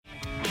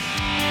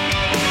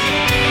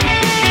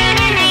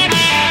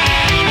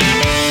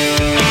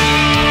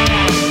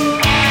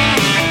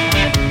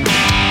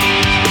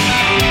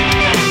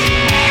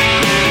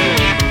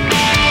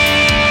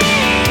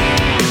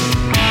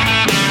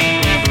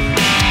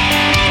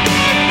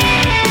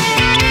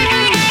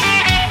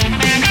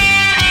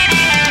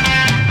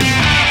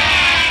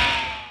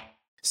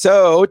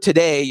So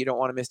today, you don't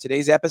want to miss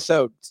today's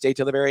episode. Stay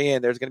till the very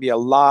end. There's going to be a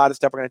lot of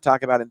stuff we're going to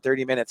talk about in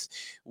 30 minutes.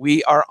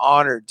 We are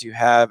honored to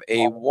have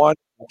a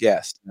wonderful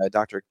guest,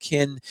 Dr.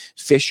 Ken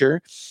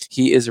Fisher.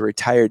 He is a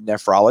retired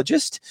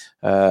nephrologist.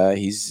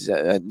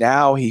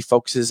 Now he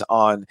focuses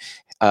on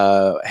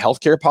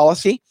healthcare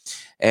policy.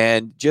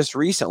 And just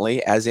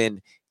recently, as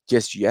in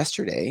just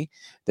yesterday,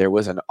 there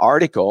was an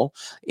article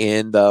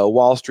in the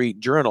Wall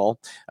Street Journal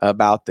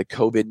about the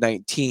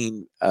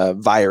COVID-19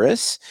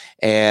 virus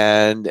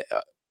and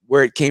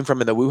where it came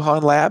from in the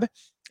Wuhan lab,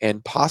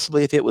 and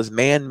possibly if it was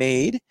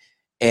man-made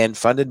and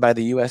funded by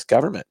the U.S.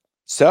 government.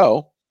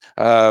 So,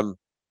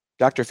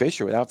 Dr.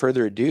 Fisher, without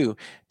further ado,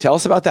 tell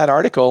us about that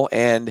article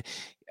and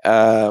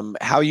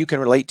how you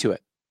can relate to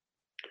it.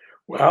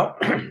 Well,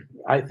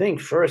 I think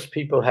first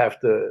people have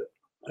to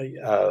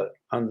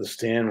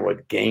understand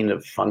what gain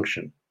of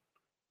function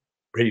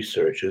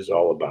research is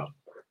all about.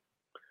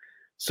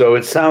 So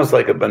it sounds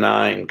like a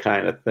benign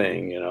kind of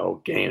thing,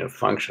 gain of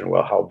function.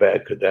 Well, how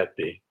bad could that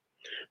be?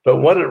 But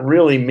what it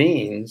really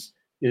means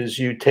is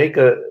you take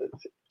a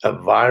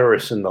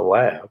virus in the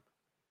lab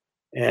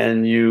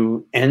and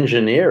you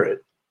engineer it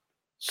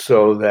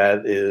so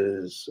that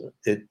it's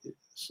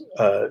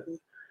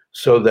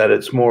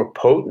more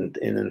potent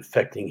in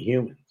infecting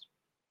humans.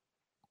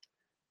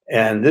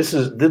 And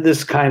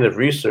this kind of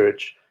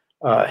research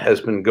has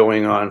been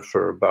going on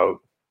for about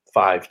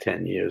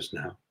 5-10 years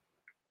now,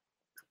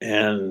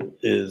 and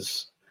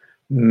is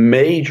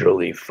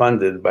majorly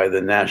funded by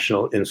the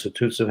National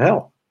Institutes of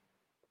Health,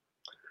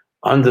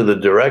 under the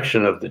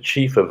direction of the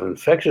chief of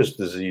infectious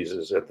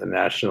diseases at the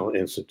National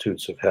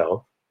Institutes of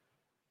Health,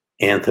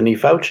 Anthony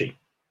Fauci.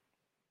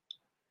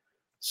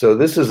 So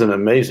this is an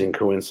amazing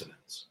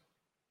coincidence.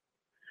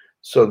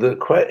 So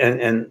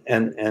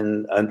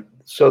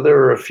so there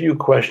are a few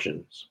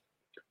questions.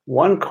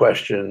 One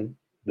question,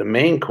 the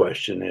main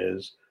question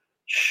is,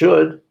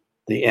 should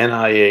the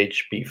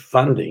NIH be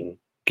funding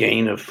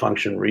gain of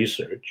function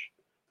research,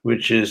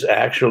 which is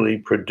actually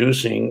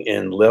producing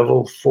in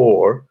level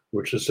 4,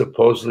 which is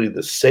supposedly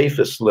the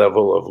safest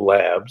level of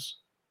labs,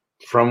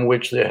 from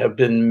which there have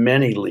been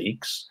many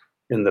leaks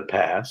in the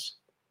past?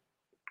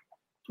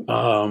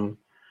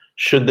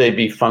 Should they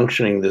be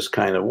functioning this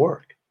kind of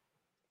work?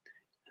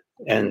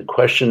 And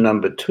question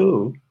number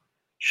 2,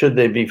 should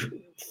they be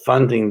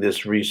funding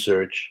this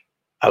research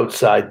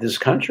outside this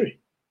country?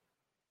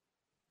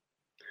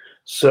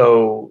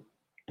 So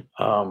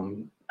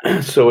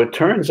it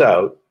turns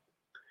out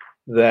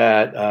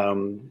that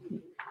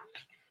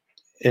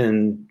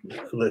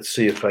let's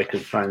see if I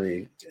could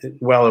find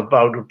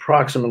about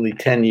approximately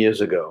 10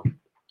 years ago,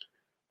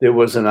 there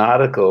was an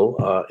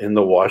article in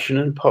the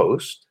Washington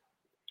Post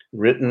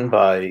written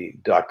by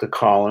Dr.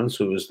 Collins,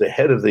 who was the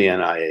head of the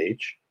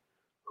NIH,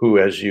 who,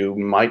 as you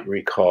might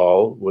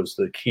recall, was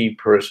the key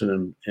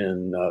person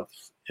in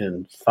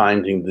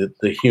finding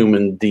the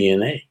human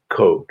DNA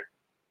code.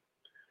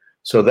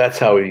 So that's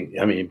how he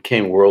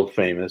became world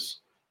famous,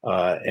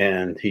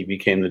 and he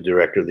became the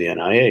director of the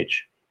NIH.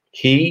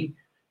 He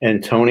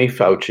and Tony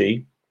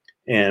Fauci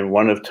and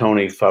one of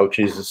Tony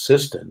Fauci's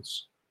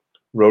assistants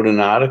wrote an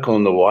article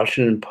in the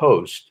Washington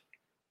Post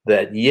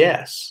that,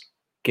 yes,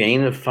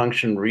 gain of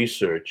function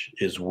research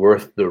is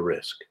worth the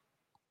risk.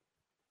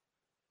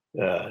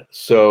 And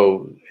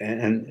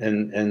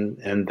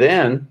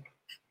then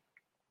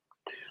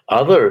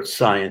other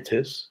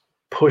scientists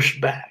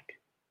pushed back,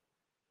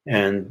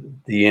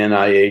 and the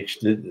NIH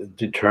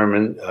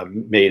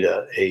made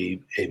a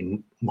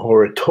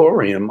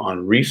moratorium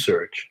on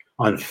research,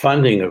 on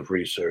funding of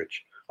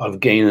research of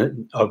gain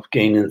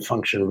and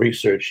function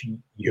research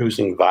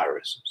using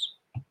viruses.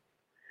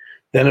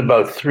 Then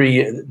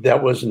that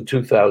was in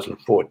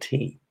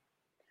 2014.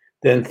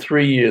 Then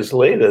 3 years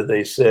later,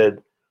 they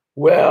said,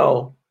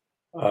 well,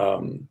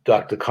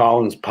 Dr.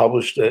 Collins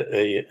published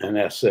an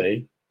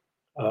essay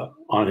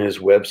on his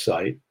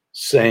website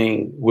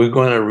saying we're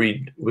going to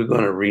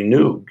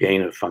renew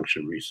gain of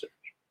function research.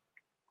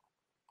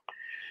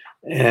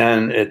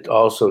 And it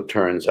also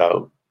turns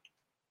out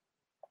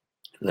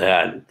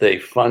that they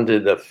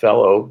funded a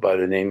fellow by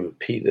the name of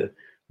Peter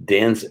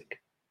Danzig,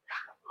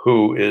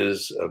 who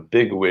is a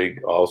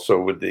bigwig also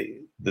with the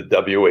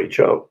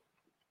WHO,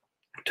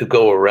 to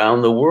go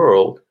around the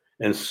world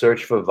and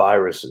search for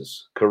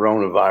viruses,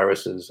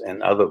 coronaviruses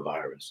and other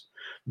viruses.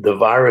 The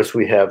virus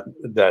we have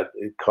that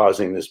is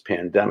causing this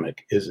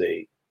pandemic is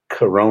a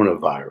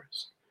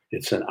coronavirus.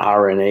 It's an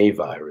RNA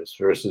virus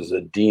versus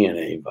a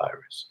DNA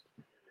virus.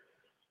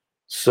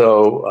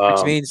 So,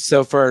 which means,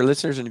 so for our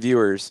listeners and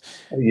viewers,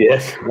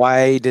 yes,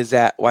 why is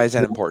that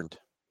important?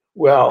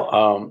 Well,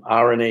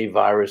 RNA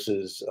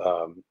viruses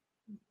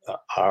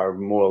are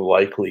more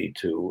likely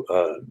to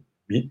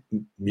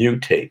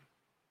mutate.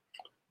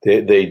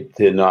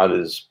 They're not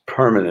as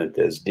permanent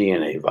as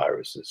DNA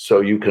viruses.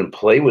 So you can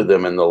play with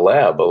them in the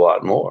lab a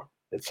lot more.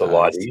 It's a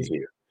lot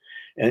easier.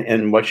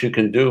 And what you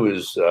can do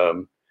is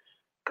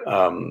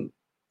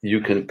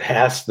you can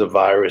pass the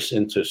virus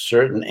into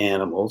certain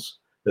animals,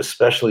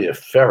 especially a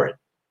ferret,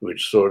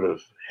 which sort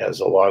of has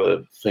a lot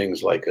of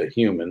things like a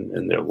human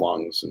in their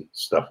lungs and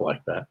stuff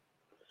like that.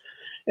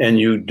 and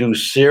you do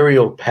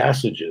serial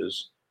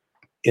passages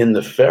in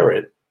the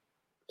ferret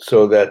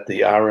so that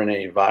the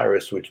RNA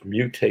virus, which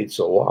mutates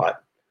a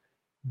lot,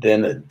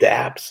 then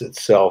adapts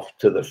itself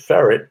to the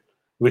ferret,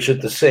 which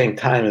at the same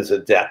time is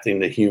adapting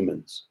to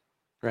humans.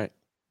 Right.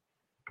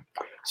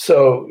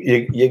 So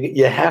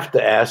you have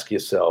to ask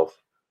yourself,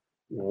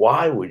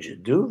 why would you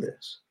do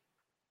this?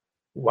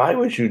 Why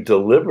would you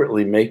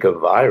deliberately make a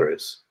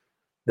virus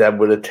that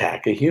would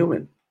attack a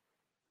human?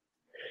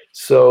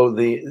 So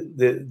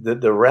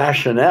the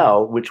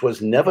rationale, which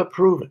was never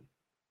proven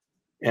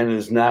and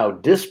is now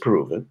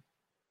disproven,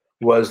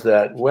 was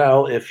that,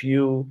 well, if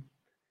you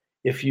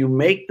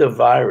make the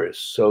virus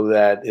so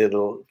that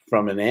it'll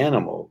from an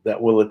animal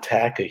that will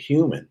attack a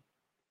human,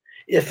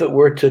 if it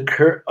were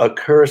to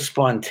occur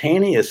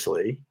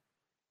spontaneously,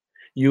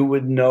 you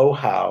would know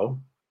how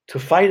to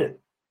fight it.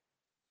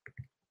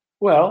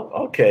 Well,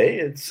 okay,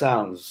 it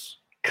sounds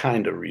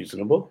kind of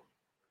reasonable,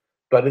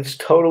 but it's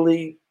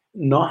totally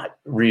not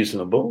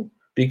reasonable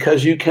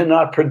because you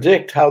cannot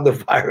predict how the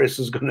virus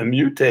is going to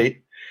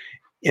mutate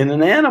in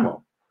an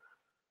animal.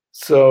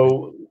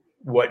 So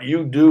what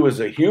you do as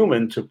a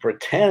human to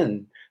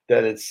pretend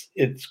that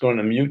it's going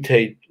to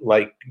mutate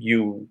like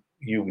you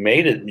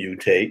made it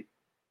mutate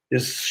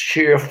is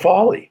sheer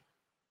folly,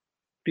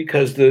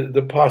 because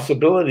the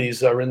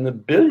possibilities are in the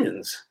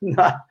billions.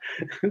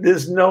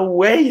 There's no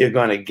way you're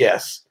going to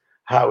guess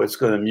how it's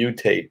going to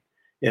mutate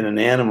in an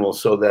animal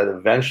so that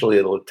eventually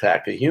it'll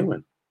attack a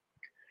human.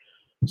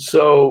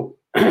 So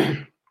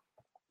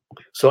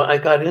so I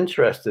got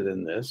interested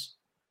in this,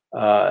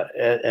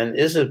 and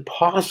is it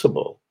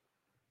possible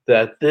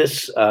that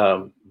this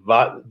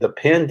the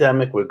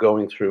pandemic we're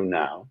going through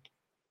now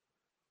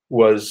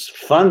was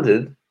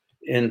funded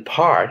in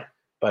part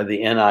by the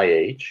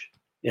NIH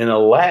in a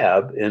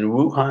lab in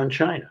Wuhan,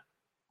 China?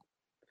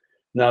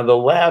 Now, the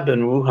lab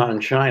in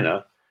Wuhan,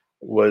 China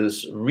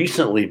was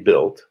recently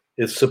built.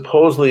 It's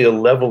supposedly a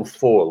level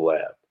 4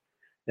 lab.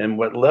 And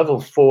what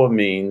level 4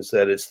 means,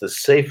 that it's the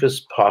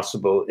safest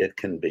possible it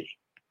can be.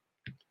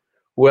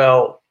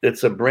 Well,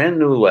 it's a brand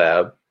new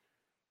lab.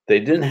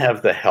 They didn't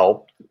have the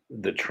help,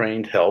 the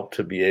trained help,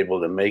 to be able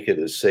to make it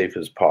as safe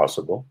as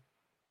possible.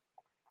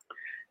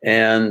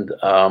 And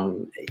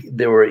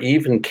there were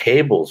even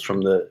cables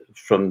from the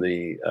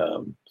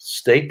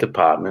State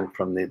Department,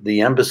 from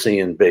the embassy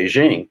in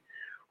Beijing.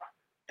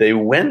 They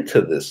went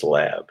to this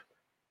lab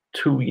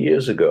 2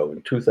 years ago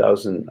in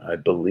 2000, I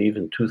believe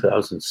in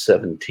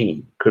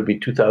 2017, could be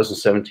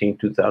 2017,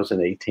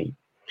 2018.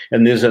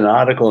 And there's an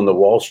article in the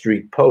Wall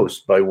Street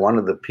Post by one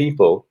of the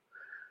people.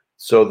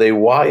 So they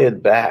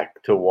wired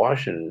back to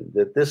Washington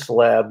that this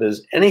lab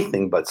is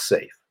anything but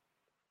safe,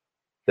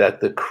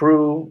 that the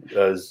crew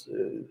is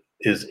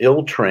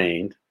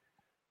ill-trained.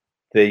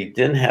 They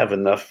didn't have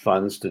enough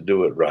funds to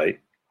do it right.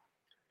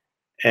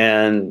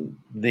 And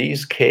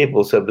these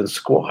cables have been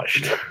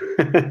squashed.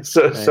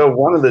 So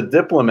one of the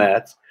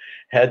diplomats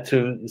had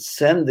to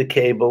send the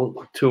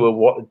cable to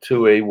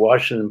a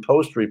Washington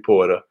Post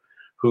reporter,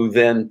 who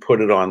then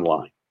put it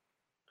online.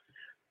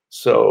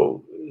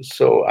 So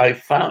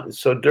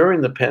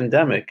during the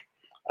pandemic,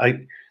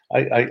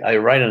 I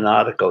write an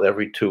article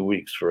every 2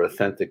 weeks for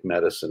Authentic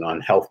Medicine on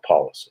health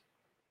policy.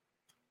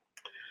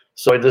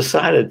 So I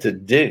decided to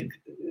dig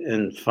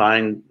and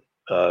find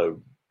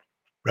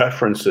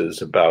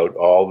references about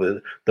all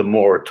the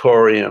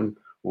moratorium,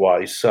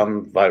 why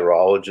some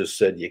virologists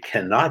said you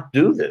cannot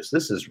do this.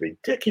 This is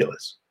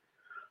ridiculous.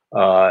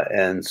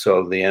 And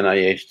so the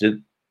NIH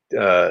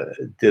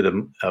did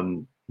a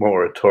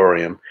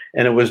moratorium,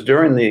 and it was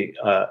during the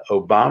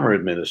Obama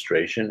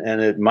administration, and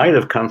it might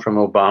have come from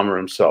Obama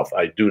himself.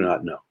 I do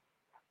not know.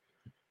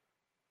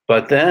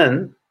 But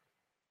then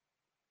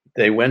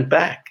they went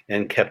back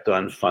and kept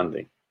on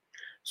funding.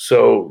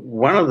 So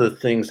one of the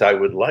things I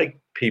would like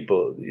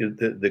people,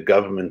 the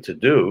government, to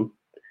do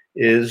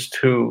is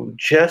to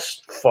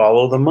just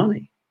follow the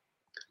money.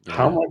 Yeah.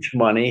 How much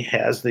money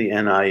has the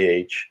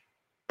NIH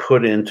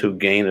put into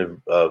gain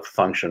of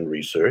function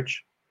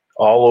research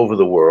all over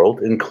the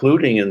world,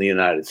 including in the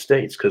United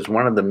States? Because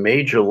one of the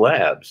major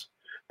labs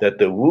that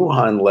the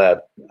Wuhan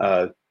lab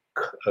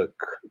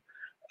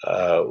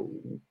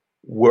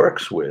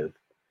works with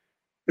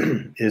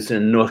is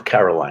in North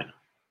Carolina.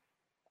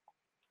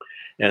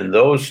 And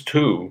those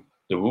two,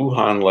 the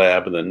Wuhan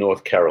lab and the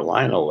North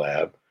Carolina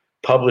lab,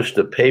 published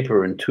a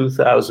paper in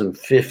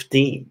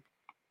 2015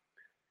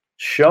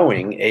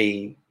 showing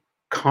a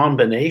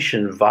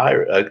combination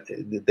virus.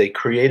 They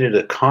created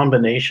a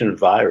combination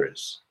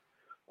virus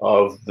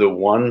of the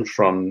one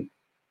from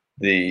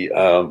the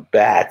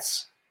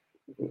bats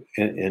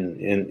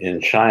in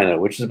China,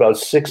 which is about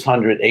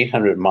 600,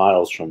 800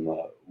 miles from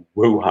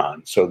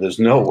Wuhan. So there's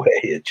no way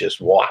it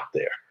just walked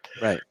there.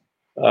 Right.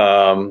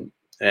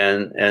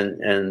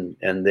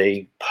 And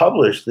they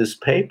published this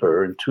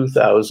paper in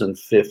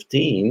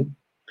 2015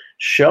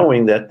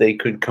 showing that they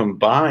could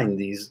combine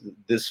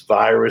this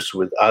virus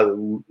with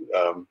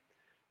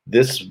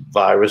this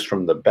virus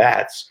from the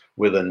bats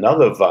with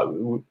another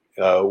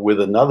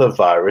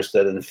virus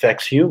that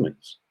infects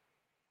humans.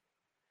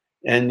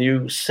 And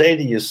you say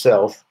to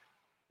yourself,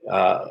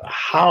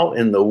 How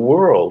in the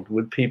world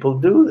would people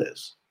do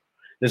this?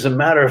 As a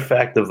matter of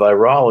fact, the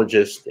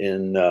virologist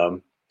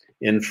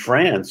in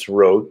France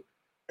wrote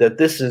that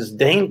this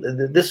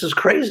is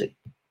crazy.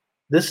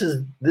 This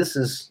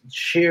is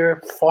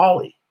sheer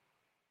folly.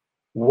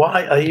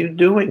 Why are you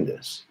doing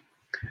this?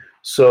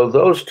 So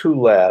those two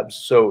labs.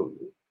 So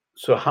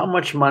how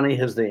much money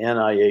has the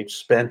NIH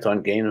spent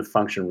on gain of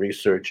function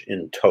research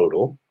in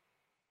total?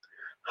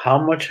 How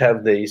much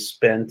have they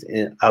spent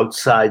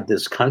outside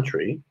this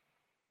country?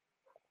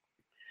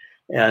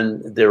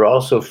 And they're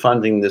also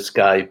funding this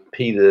guy,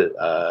 Peter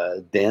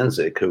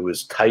Danzig, who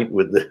was tight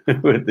with the,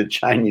 with the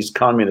Chinese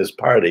Communist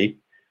Party,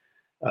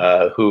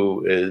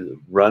 who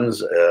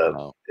runs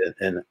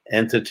an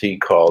entity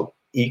called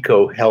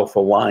Eco Health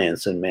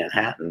Alliance in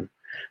Manhattan.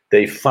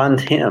 They fund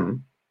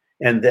him,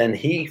 and then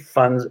he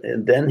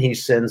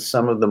sends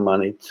some of the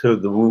money to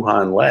the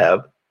Wuhan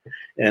lab,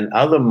 and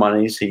other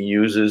monies he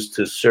uses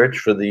to search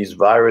for these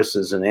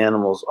viruses in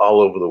animals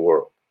all over the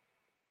world.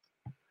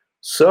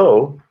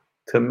 So,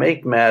 to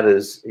make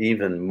matters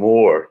even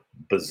more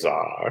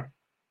bizarre,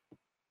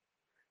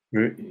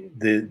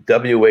 the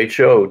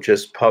WHO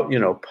just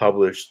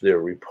published their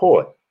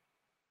report.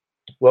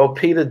 Well,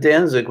 Peter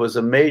Danzig was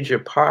a major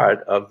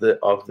part of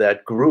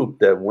that group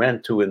that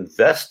went to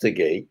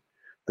investigate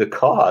the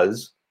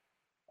cause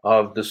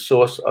of the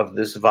source of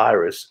this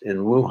virus in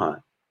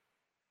Wuhan.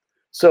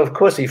 So of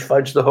course he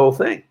fudged the whole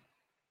thing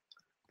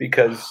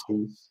because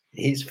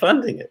he's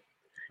funding it.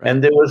 Right.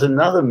 And there was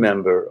another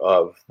member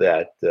of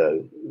that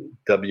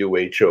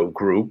WHO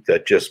group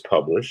that just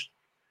published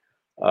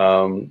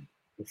from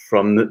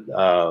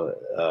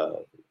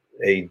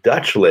a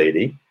Dutch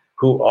lady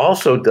who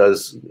also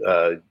does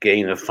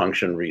gain of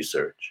function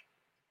research.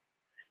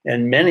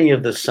 And many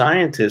of the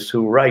scientists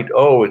who write,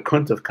 oh, it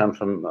couldn't have come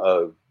from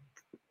the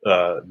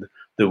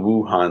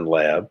Wuhan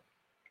lab,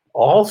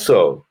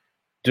 also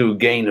do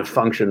gain of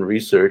function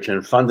research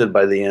and funded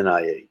by the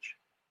NIH.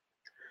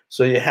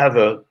 So you have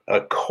a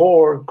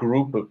core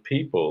group of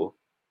people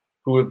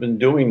who have been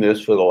doing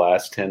this for the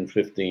last 10,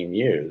 15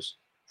 years,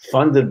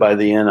 funded by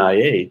the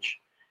NIH,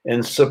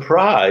 and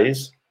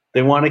surprise,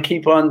 they want to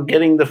keep on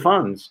getting the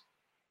funds.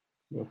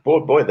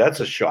 Boy, that's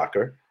a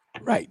shocker.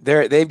 Right.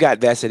 They've got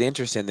vested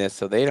interest in this,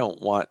 so they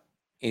don't want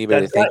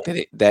anybody to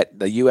think that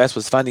the U.S.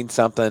 was funding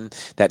something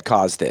that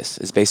caused this,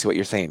 is basically what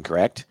you're saying,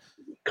 correct?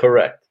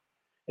 Correct.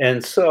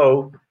 And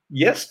so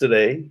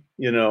yesterday,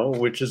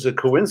 which is a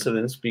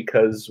coincidence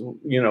because,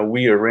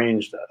 we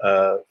arranged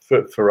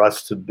for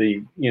us to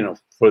be,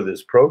 for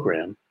this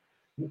program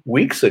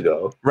weeks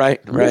ago. Right.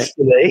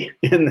 Yesterday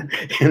in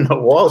the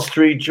Wall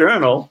Street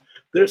Journal,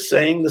 they're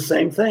saying the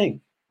same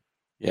thing.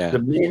 Yeah. The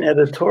main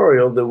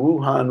editorial, the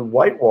Wuhan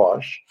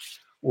whitewash,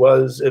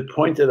 it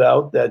pointed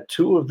out that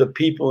two of the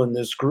people in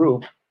this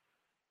group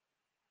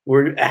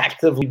were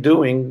actively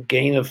doing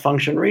gain of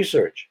function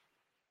research,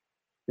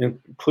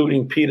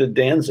 including Peter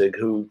Danzig,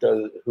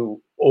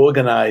 who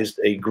organized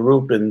a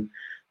group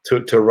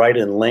to write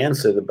in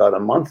Lancet about a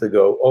month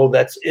ago. Oh,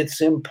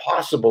 it's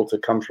impossible to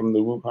come from the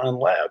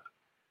Wuhan lab,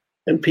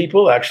 and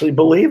people actually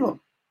believe him.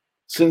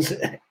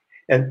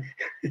 And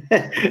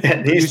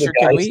these Producer,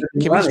 can we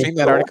stream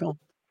that article?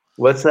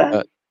 What's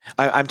that?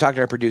 I'm talking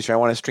to our producer. I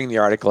want to stream the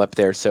article up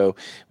there so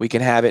we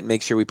can have it and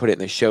make sure we put it in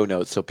the show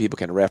notes so people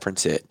can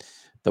reference it.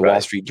 The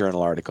Wall Street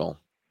Journal article.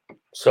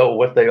 So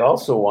what they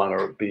also want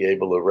to be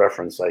able to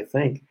reference, I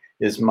think,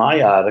 is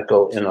my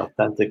article in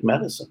Authentic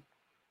Medicine.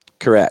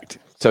 Correct.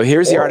 So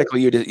here's the article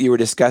you were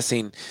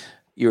discussing.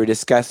 You were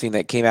discussing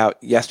that came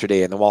out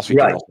yesterday in the Wall Street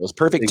Journal. It was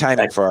perfect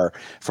timing for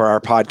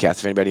our podcast.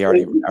 If anybody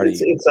already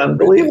it's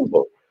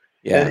unbelievable.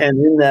 Yeah. And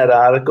in that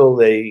article,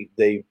 they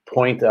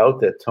point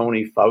out that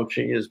Tony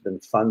Fauci has been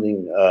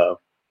funding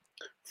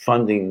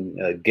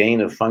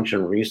gain of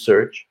function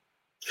research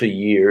for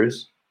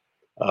years.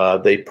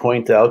 They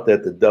point out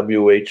that the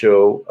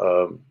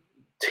WHO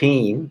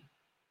team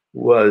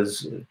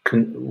was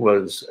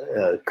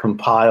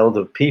compiled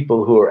of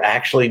people who are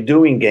actually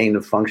doing gain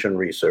of function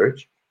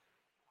research,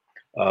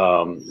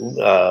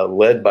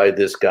 led by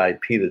this guy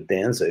Peter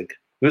Danzig,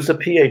 who's a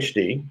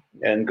PhD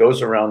and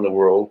goes around the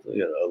world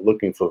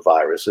looking for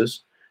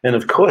viruses. And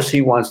of course,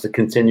 he wants to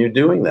continue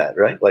doing that,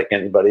 right? Like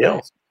anybody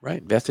else.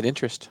 Right. Vested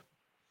interest.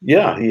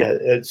 Yeah.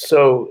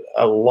 So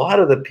a lot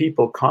of the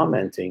people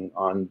commenting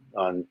on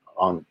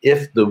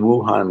if the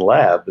Wuhan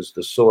lab is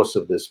the source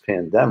of this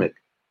pandemic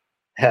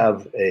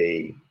have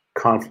a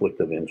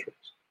conflict of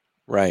interest.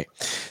 Right.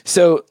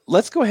 So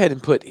let's go ahead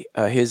and put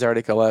his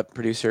article up,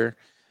 producer,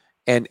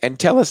 and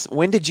tell us,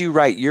 when did you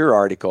write your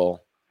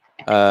article?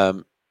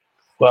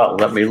 Well,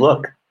 let me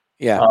look.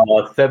 Yeah.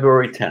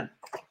 February 10th.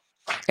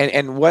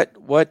 And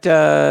what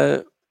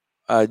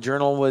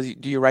journal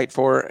do you write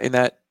for in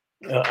that?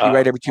 You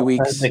write every 2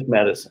 weeks? Authentic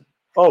Medicine.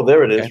 Oh,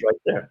 there it is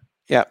right there.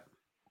 Yeah.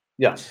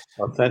 Yeah.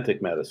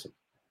 Authentic Medicine.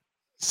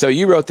 So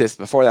you wrote this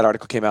before that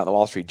article came out in the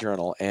Wall Street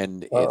Journal,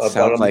 and it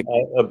sounds like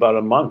about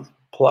a month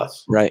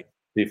plus. Right.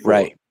 Before.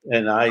 Right.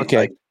 And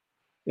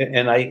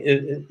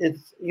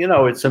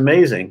it's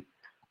amazing.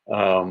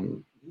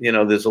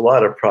 There's a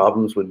lot of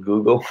problems with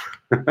Google.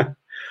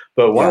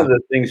 But one Yeah. of the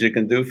things you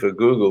can do for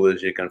Google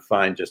is you can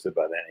find just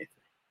about anything.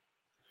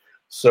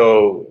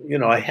 So,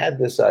 I had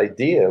this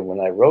idea when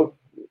I wrote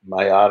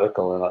my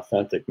article in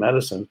Authentic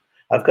Medicine.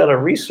 I've got to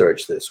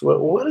research this.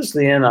 What is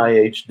the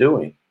NIH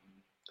doing?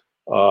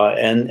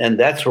 And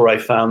that's where I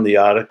found the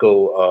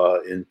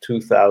article in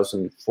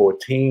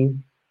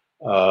 2014.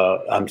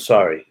 I'm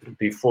sorry,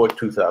 before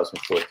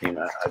 2014.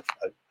 I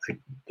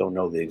don't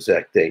know the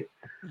exact date.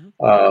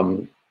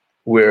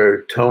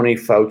 Where Tony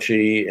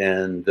Fauci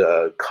and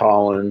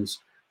Collins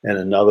and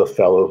another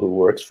fellow who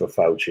works for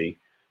Fauci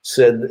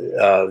said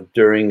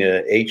during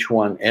a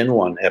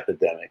H1N1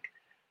 epidemic,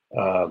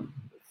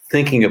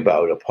 thinking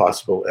about a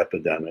possible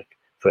epidemic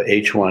for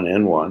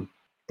H1N1,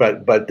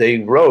 but they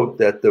wrote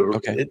that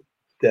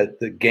that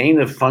the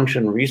gain of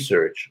function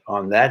research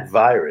on that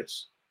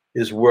virus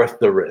is worth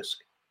the risk.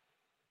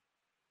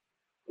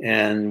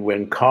 And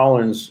when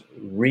Collins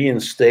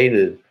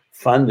reinstated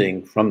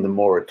funding from the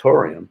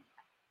moratorium,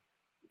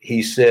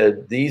 he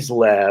said these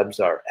labs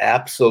are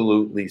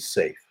absolutely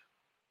safe,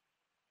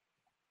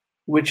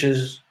 which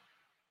is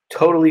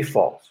totally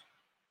false.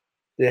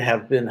 There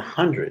have been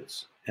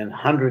hundreds and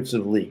hundreds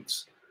of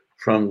leaks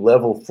from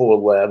level 4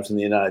 labs in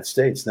the United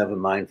States, never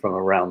mind from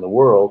around the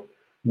world,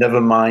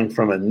 never mind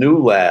from a new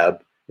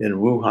lab in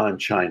Wuhan,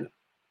 China.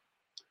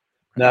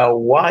 Now,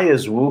 why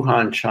is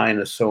Wuhan,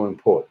 China so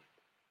important?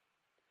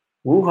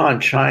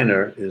 Wuhan,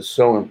 China is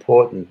so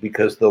important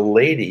because the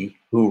lady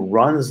who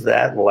runs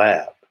that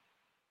lab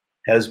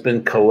has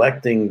been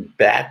collecting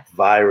bat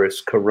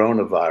virus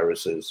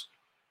coronaviruses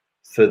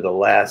for the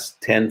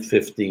last 10,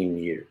 15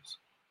 years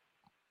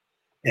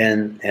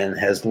and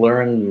has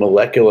learned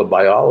molecular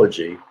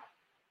biology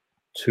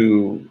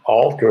to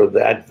alter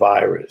that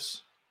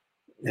virus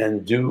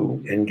and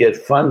get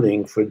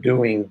funding for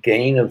doing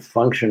gain of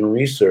function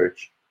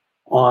research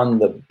on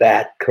the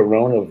bat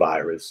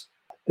coronavirus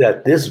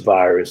that this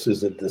virus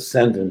is a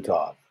descendant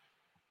of.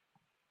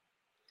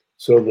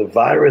 So the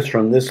virus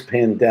from this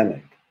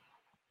pandemic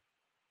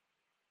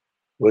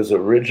was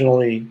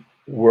originally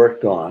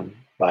worked on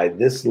by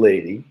this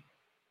lady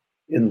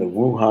in the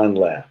Wuhan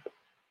lab,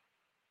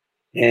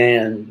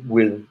 and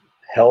with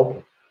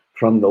help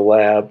from the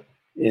lab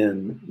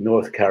in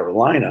North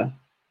Carolina,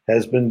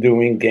 has been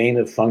doing gain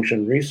of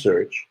function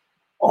research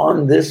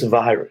on this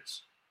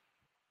virus.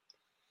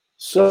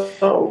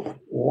 So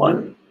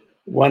one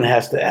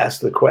has to ask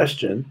the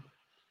question,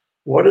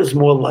 what is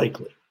more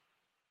likely?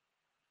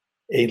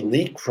 A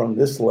leak from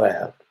this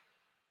lab,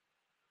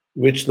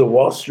 which the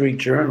Wall Street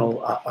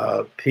Journal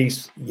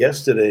piece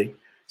yesterday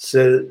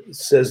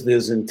says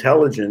there's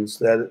intelligence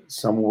that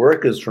some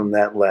workers from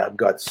that lab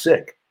got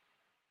sick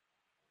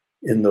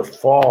in the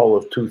fall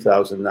of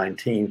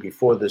 2019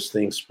 before this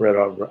thing spread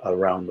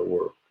around the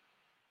world.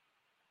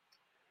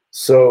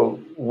 So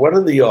what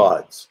are the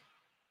odds?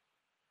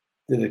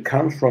 Did it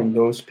come from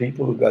those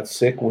people who got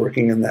sick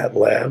working in that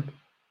lab,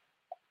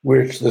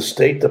 which the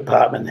State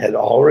Department had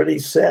already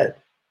said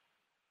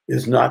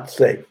is not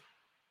safe?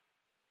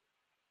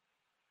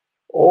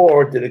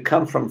 Or did it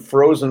come from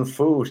frozen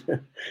food,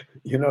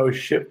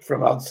 shipped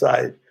from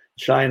outside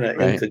China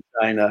into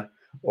China?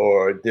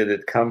 Or did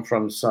it come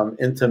from some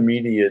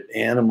intermediate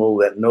animal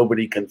that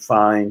nobody can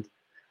find?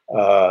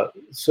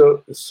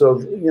 So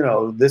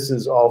this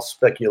is all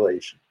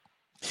speculation.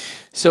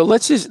 So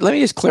let me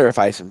just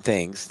clarify some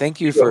things.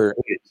 Thank you for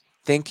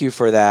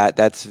that.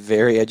 That's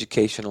very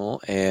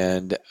educational,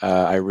 and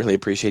I really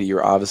appreciate it.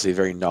 You're obviously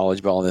very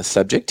knowledgeable on this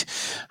subject.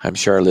 I'm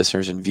sure our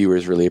listeners and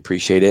viewers really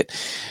appreciate it.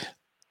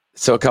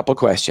 So a couple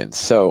questions.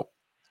 So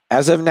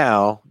as of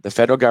now, the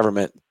federal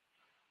government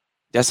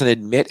doesn't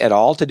admit at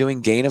all to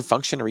doing gain of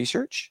function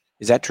research.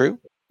 Is that true?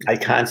 I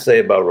can't say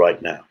about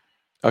right now.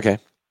 Okay.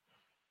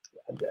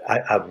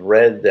 I've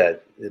read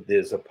that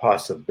there's a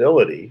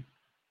possibility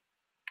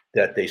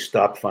that they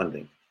stopped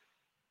funding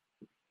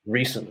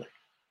recently,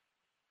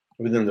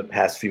 within the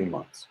past few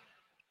months.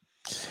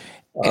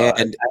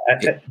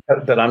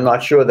 But I'm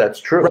not sure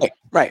that's true.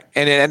 Right.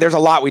 And there's a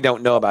lot we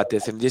don't know about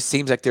this. And it just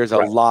seems like there's a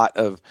lot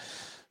of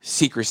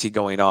secrecy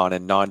going on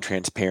and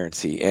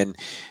non-transparency. And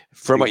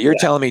from what you're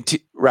telling me,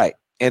 right.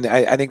 And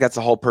I think that's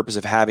the whole purpose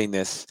of having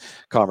this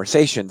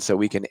conversation, so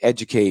we can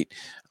educate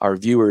our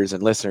viewers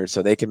and listeners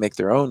so they can make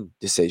their own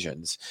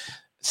decisions.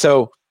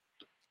 So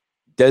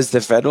does the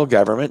U.S.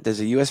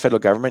 federal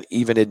government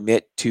even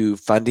admit to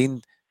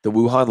funding the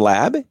Wuhan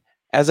lab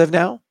as of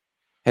now?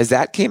 Has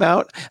that came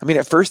out? I mean,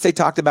 at first they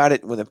talked about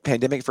it when the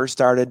pandemic first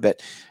started,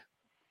 but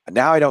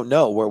now I don't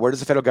know. Where does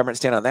the federal government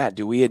stand on that?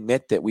 Do we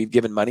admit that we've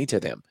given money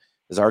to them?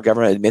 Does our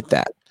government admit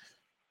that?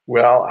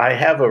 Well, I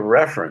have a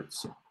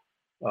reference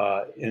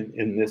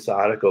in this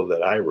article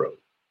that I wrote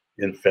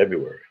in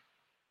February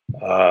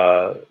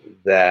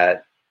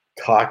that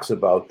talks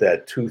about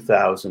that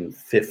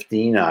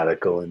 2015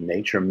 article in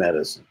Nature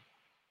Medicine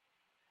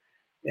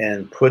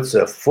and puts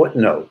a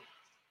footnote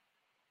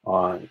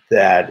on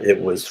that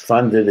it was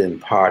funded in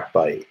part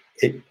by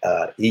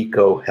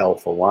Eco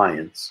Health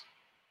Alliance,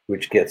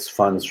 which gets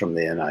funds from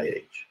the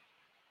NIH.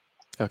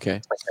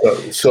 Okay.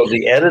 So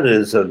the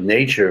editors of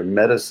Nature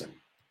Medicine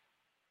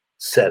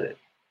said it.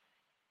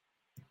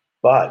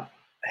 But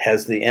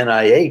has the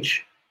NIH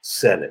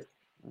said it?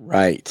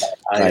 Right.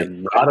 I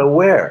am not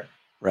aware.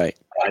 Right.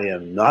 I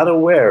am not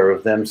aware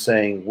of them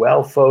saying,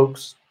 well,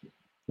 folks,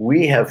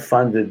 we have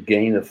funded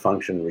gain of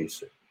function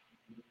research.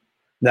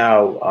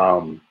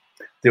 Now,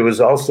 there was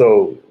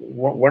also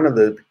one of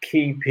the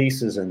key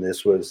pieces in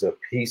this was a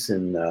piece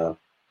in the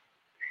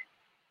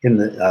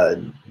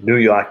New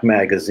York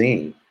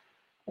Magazine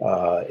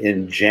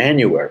in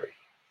January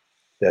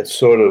that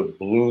sort of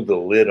blew the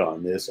lid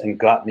on this and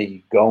got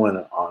me going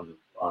on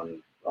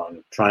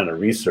trying to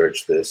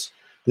research this.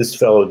 This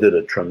fellow did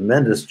a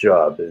tremendous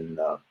job in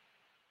the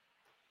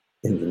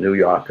New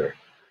Yorker,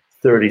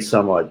 30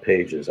 some odd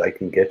pages. I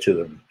can get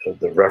you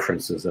the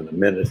references in a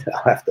minute.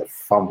 I'll have to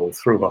fumble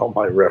through all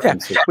my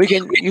references.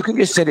 Yeah, you can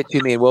just send it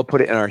to me and we'll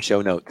put it in our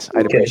show notes.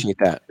 I'd appreciate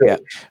that. Sure, yeah.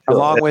 sure.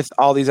 Along with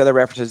all these other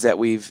references that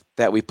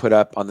we put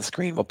up on the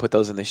screen, we'll put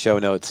those in the show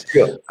notes.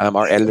 Sure.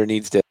 Our editor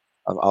needs to,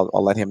 I'll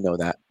let him know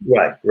that.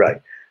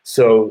 Right.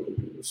 So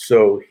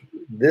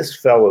this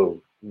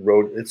fellow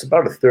wrote, it's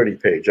about a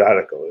 30-page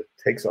article. It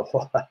takes a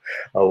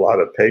lot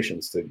of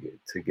patience to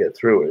get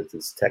through it.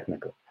 It's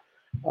technical.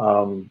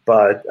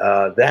 But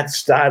that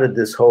started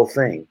this whole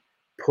thing,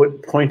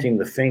 pointing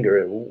the finger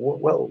at,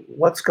 well,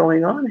 what's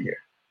going on here?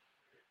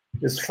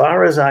 As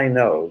far as I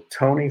know,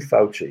 Tony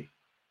Fauci,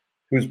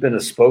 who's been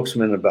a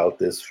spokesman about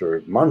this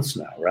for months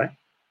now, right,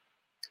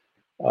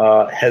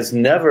 has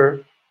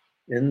never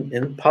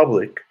in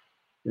public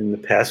in the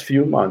past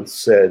few months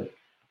said,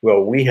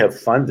 well, we have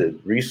funded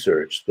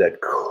research that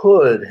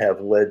could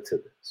have led to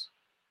this.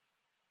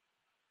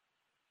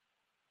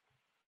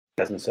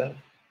 Hasn't said.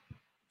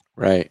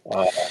 Right.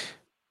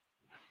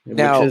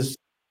 Now, which is,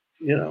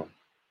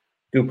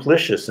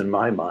 duplicitous in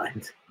my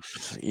mind.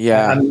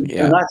 Yeah. I'm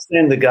not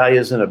saying the guy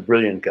isn't a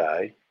brilliant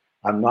guy.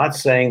 I'm not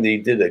saying that he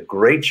did a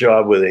great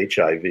job with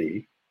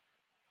HIV.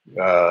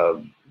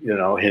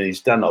 And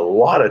he's done a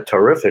lot of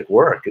terrific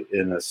work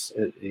in this.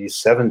 He's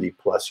 70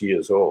 plus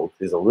years old.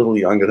 He's a little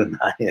younger than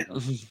I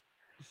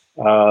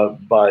am.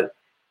 But,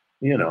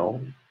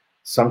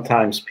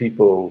 sometimes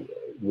people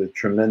with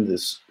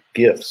tremendous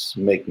gifts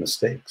make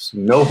mistakes.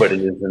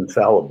 Nobody is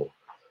infallible.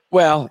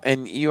 Well,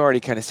 and you already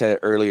kind of said it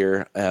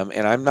earlier,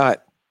 and I'm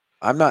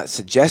not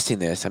suggesting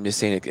this. I'm just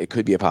saying it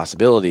could be a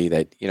possibility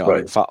that, Right. I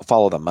mean,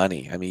 follow the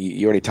money. I mean,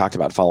 you already talked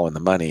about following the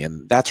money,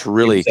 and that's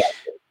really,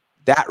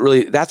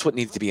 exactly. that's what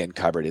needs to be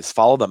uncovered is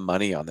follow the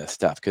money on this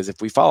stuff. Because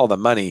if we follow the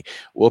money,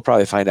 we'll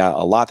probably find out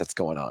a lot that's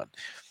going on.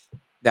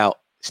 Now,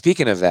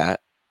 speaking of that,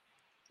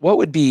 what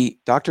would be,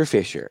 Dr.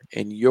 Fisher,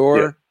 in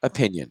your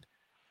opinion,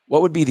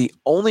 what would be the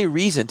only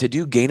reason to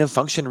do gain of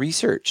function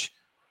research?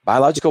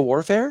 Biological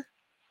warfare?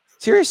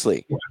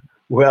 Seriously.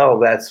 Well,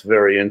 that's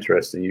very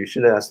interesting. You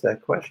should ask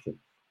that question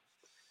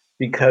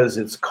because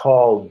it's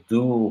called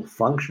dual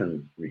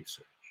function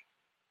research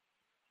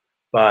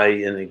by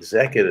an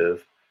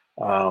executive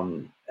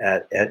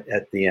at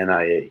the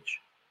NIH.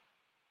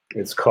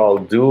 It's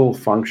called dual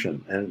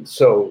function. And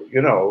so,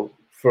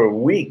 for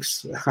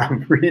weeks,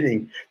 I'm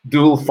reading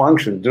dual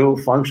function.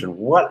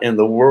 What in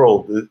the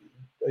world,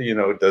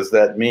 does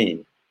that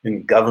mean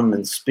in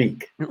government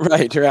speak?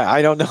 Right.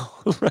 I don't know.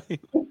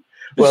 Right.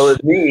 Well,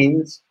 it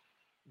means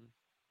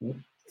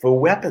for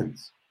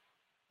weapons,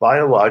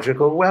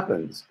 biological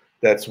weapons.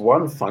 That's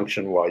one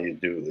function while you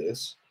do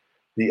this.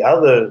 The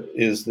other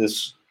is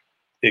this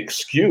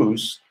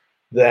excuse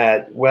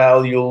that,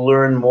 well, you'll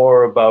learn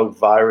more about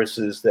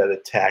viruses that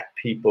attack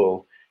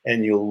people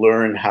and you'll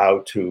learn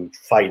how to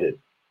fight it,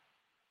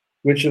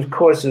 which of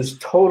course is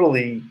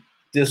totally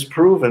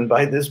disproven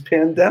by this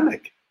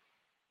pandemic.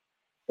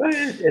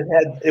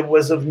 It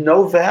was of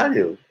no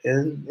value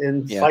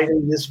in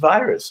fighting this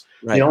virus.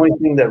 Right. The only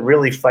thing that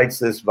really fights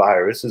this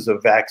virus is a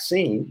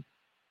vaccine.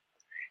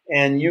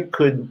 And you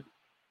could,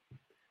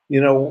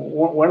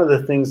 one of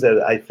the things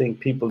that I think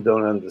people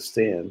don't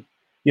understand,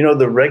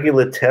 the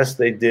regular test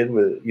they did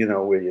with,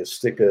 where you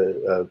stick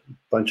a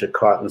bunch of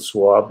cotton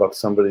swab up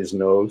somebody's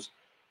nose.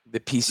 The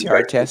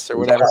PCR test or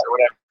whatever.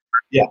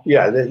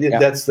 Yeah.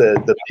 That's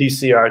the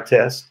PCR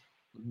test.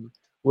 Mm-hmm.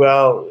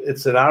 Well,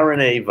 it's an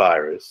RNA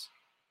virus.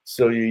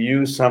 So you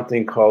use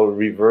something called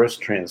reverse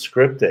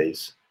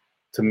transcriptase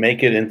to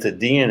make it into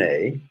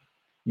DNA.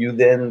 You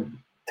then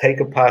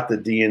take apart the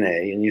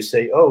DNA and you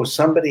say, oh,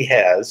 somebody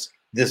has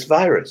this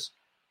virus,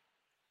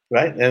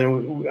 right?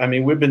 And I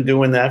mean, we've been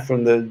doing that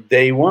from the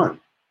day one.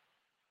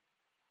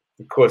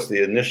 Of course,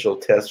 the initial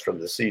test from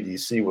the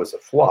CDC was a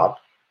flop,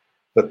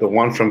 but the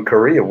one from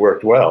Korea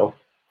worked well,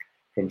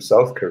 from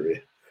South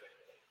Korea.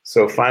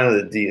 So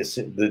finally, the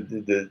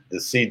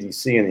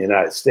CDC in the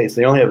United States,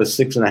 they only have a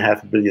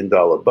 $6.5 billion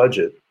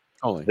budget.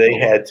 They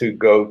had to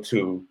go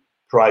to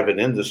private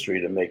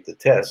industry to make the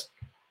test.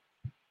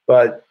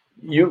 But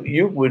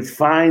you would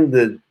find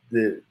the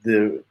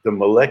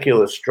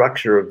molecular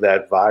structure of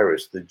that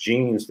virus, the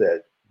genes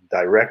that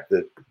direct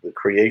the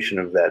creation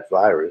of that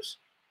virus,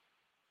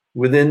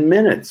 within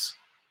minutes,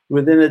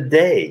 within a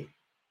day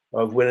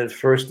of when it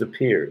first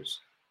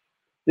appears.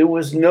 There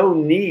was no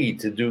need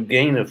to do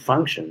gain of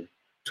function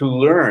to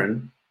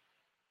learn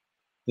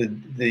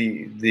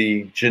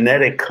the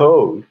genetic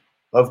code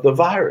of the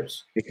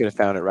virus. They could have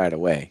found it right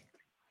away.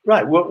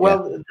 Right.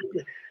 Well,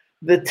 Yeah.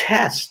 the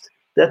test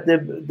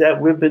that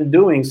we've been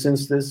doing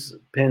since this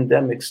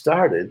pandemic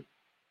started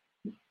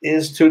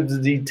is to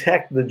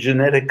detect the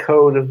genetic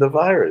code of the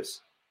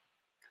virus.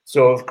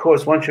 So, of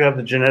course, once you have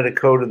the genetic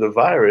code of the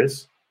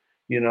virus,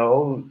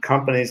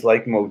 companies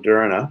like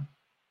Moderna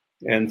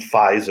and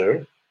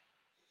Pfizer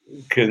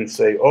can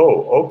say,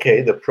 "Oh,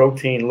 okay, the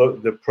protein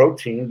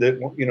that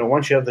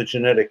once you have the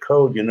genetic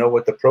code, you know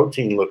what the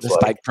protein looks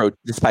like."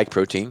 The spike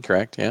protein,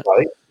 correct? Yeah.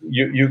 Right.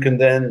 You can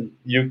then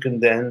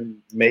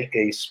make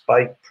a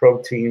spike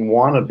protein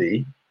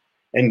wannabe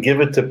and give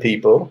it to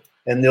people,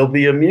 and they'll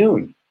be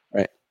immune.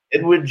 Right.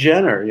 Edward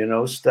Jenner,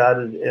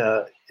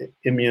 started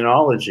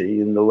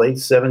immunology in the late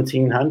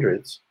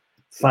 1700s,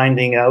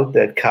 finding out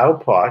that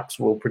cowpox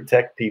will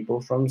protect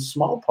people from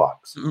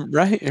smallpox.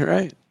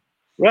 Right.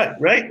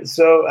 Right.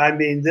 So, I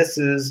mean, this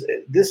is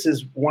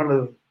one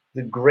of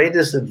the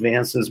greatest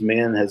advances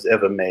man has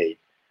ever made.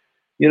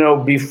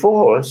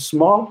 Before,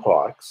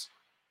 smallpox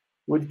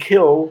would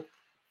kill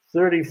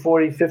 30,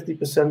 40,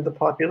 50% of the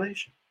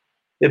population.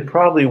 It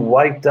probably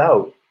wiped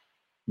out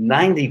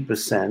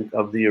 90%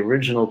 of the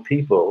original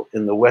people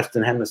in the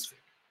Western Hemisphere.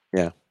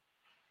 Yeah.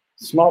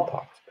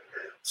 Smallpox.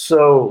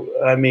 So,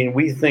 I mean,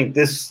 we think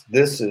this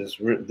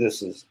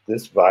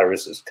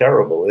virus is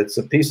terrible. It's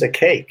a piece of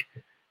cake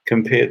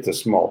compared to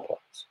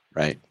smallpox.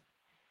 Right.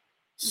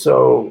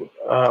 So,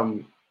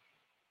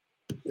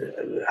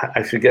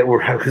 I forget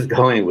where I was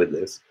going with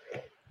this,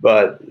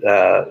 but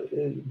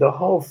the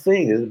whole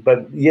thing is,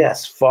 but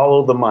yes,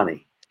 follow the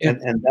money. Yeah.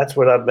 And that's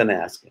what I've been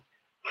asking.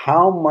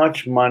 How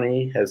much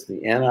money has the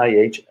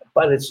NIH,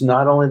 but it's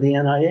not only the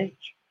NIH,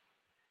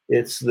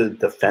 it's the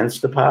Defense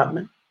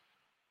Department.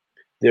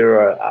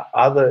 There are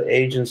other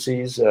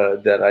agencies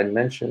that I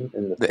mentioned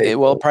in the paper.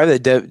 Well, probably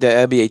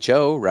the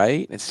WHO,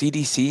 right? And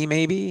CDC,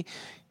 maybe.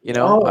 Who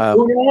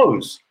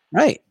knows?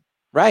 Right.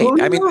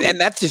 Who I mean, knows?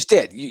 and that's just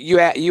it. You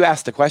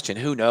asked the question,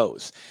 who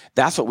knows?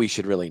 That's what we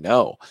should really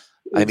know.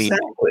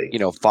 Exactly. I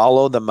mean,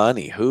 follow the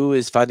money. Who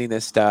is funding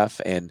this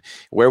stuff, and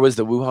where was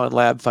the Wuhan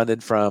lab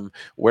funded from?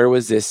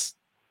 Where'd this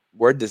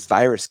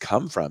virus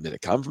come from? Did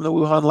it come from the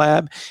Wuhan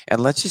lab? And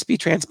let's just be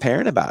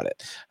transparent about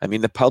it. I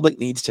mean, the public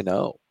needs to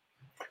know.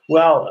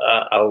 Well,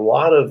 a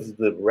lot of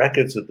the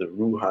records of the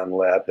Wuhan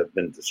lab have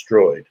been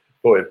destroyed.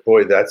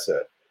 Boy, that's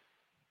a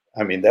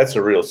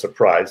real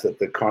surprise that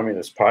the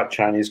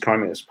Chinese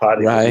Communist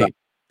Party, Right.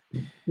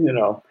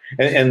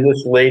 and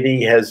this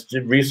lady has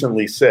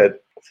recently said,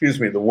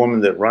 the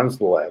woman that runs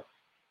the lab,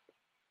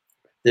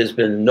 there's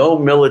been no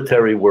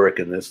military work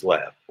in this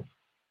lab,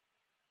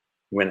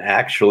 when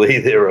actually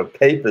there are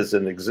papers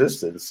in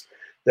existence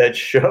that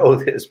show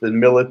there's been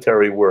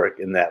military work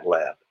in that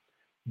lab.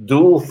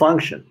 Dual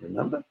function,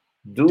 remember?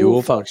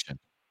 Dual function.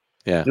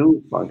 Yeah.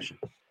 Dual function.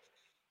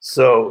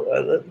 So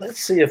let's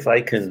see if I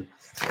can.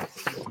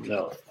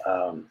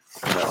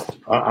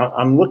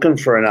 I'm looking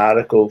for an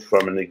article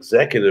from an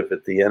executive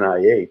at the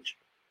NIH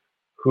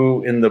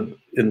who, in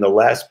the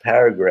last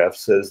paragraph,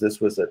 says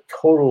this was a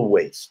total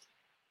waste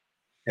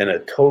and a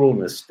total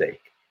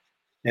mistake,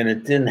 and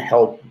it didn't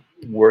help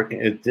work.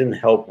 It didn't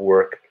help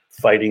work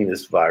fighting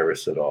this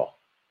virus at all,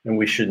 and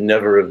we should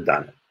never have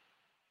done it.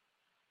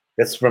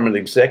 That's from an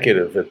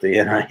executive at the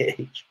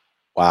NIH.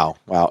 Wow.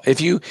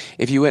 If you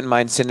wouldn't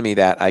mind sending me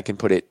that, I can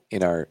put it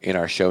in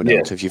our show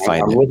notes if you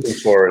find it. I'm looking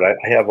for it.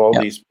 I have all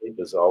these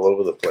papers all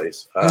over the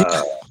place.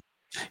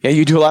 Yeah,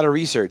 you do a lot of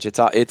research.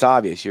 It's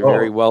obvious. You're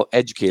very well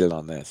educated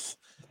on this.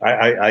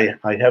 I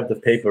have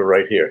the paper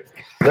right here.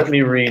 Let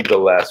me read the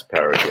last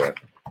paragraph.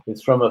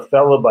 It's from a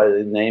fellow by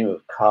the name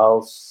of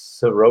Carl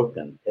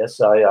Sorokin,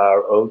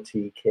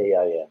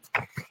 Sirotkin.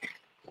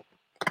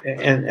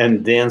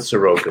 And Dan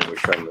Sorokin,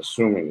 which I'm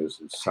assuming is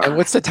his son. And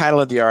what's the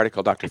title of the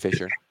article, Dr.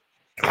 Fisher?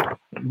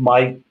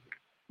 Might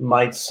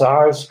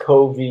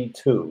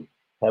SARS-CoV-2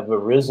 have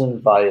arisen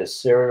via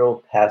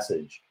serial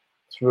passage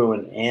through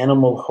an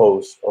animal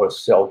host or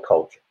cell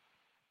culture?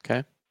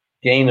 Okay.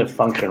 Gain of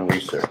function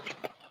research.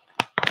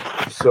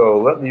 So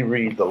let me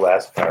read the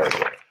last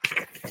paragraph.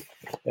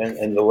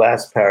 And the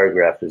last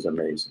paragraph is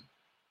amazing.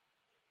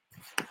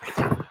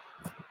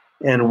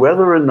 And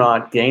whether or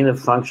not gain of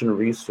function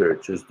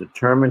research is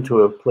determined to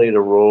have played a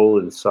role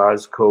in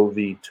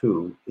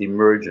SARS-CoV-2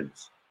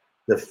 emergence,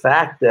 the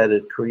fact that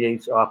it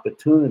creates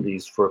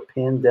opportunities for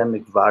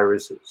pandemic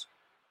viruses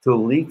to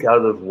leak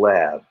out of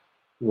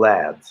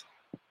labs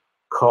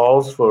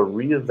calls for a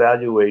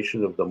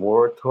reevaluation of the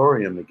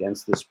moratorium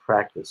against this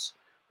practice,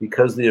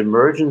 because the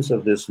emergence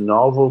of this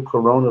novel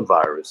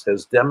coronavirus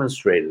has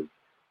demonstrated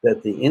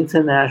that the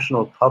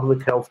international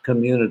public health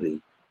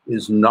community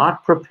is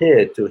not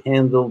prepared to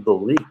handle the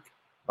leak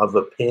of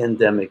a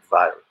pandemic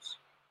virus.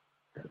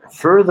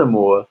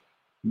 Furthermore,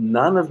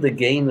 none of the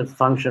gain of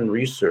function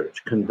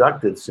research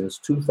conducted since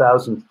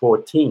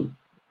 2014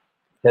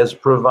 has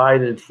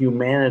provided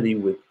humanity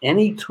with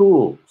any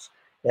tools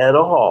at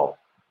all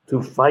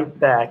to fight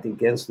back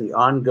against the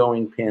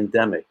ongoing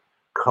pandemic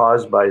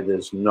caused by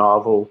this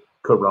novel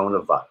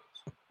coronavirus.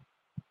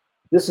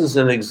 This is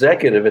an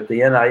executive at the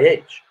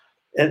NIH.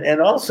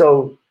 And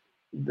also,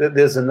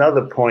 there's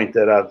another point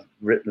that I've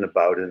written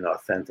about in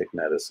Authentic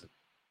Medicine,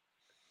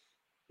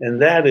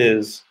 and that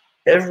is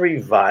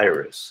every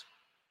virus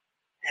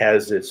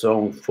has its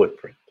own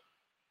footprint.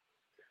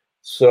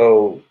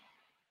 So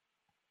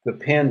the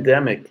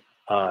pandemic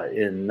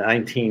in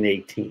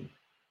 1918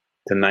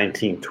 to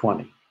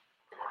 1920,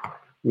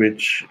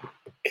 which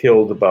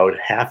killed about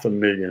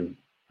 500,000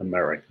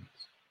 Americans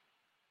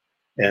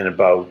and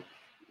about,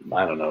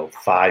 I don't know,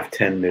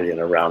 5-10 million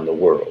around the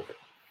world,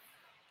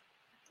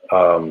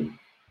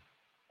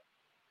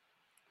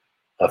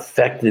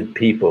 affected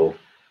people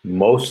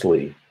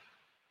mostly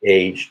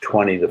aged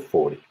 20 to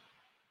 40.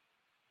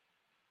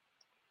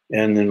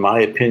 And in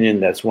my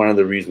opinion, that's one of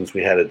the reasons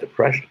we had a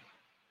depression,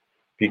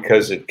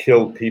 because it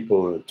killed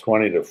people in the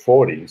 20 to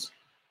 40s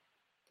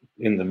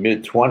in the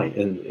mid 20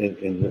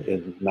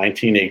 in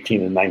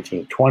 1918 and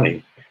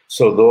 1920.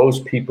 So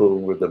those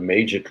people were the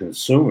major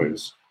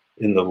consumers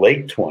in the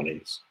late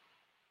 20s,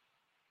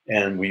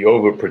 and we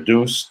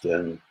overproduced,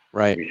 and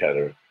we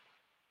had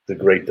the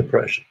Great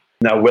Depression.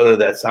 Now, whether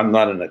that's, I'm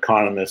not an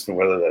economist, and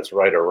whether that's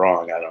right or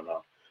wrong, I don't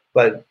know.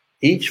 But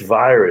each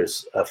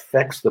virus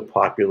affects the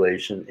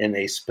population in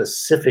a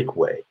specific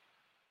way.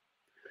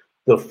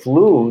 The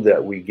flu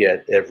that we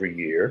get every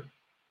year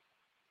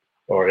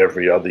or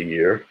every other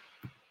year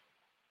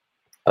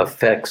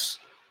affects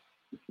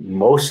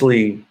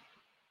mostly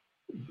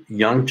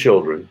young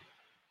children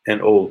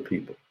and old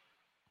people.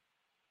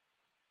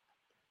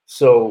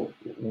 So,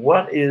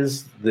 what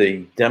is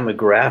the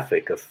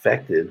demographic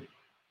affected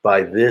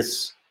by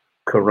this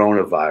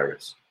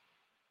coronavirus?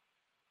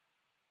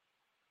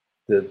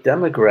 The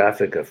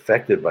demographic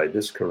affected by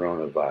this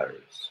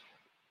coronavirus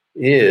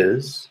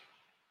is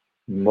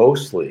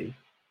mostly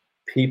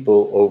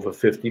people over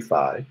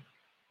 55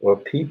 or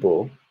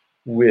people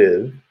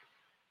with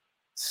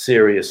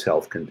serious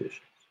health conditions.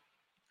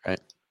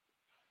 Right.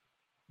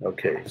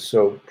 Okay,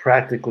 so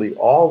practically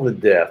all the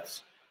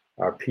deaths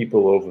are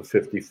people over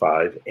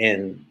 55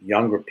 and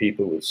younger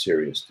people with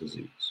serious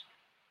disease.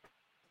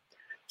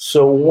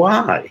 So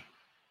why?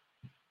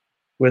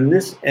 When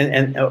this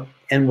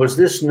and was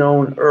this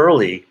known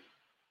early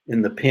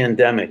in the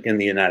pandemic in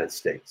the United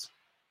States?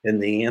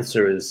 And the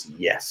answer is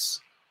yes.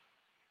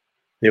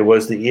 There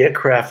was the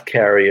aircraft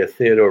carrier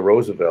Theodore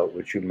Roosevelt,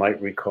 which you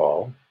might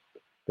recall,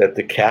 that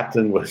the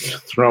captain was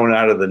thrown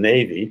out of the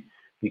Navy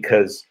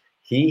because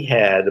he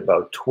had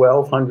about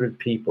 1,200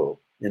 people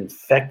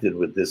infected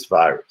with this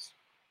virus.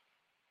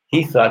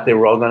 He thought they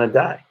were all going to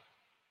die.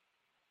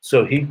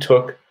 So he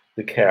took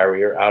the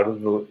carrier out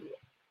of the,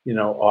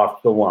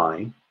 off the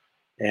line,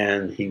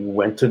 and he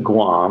went to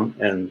Guam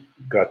and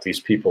got these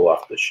people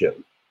off the ship.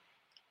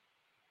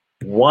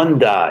 One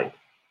died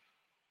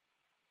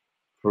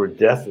for a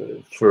death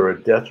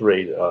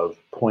rate of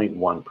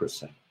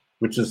 0.1%,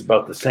 which is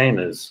about the same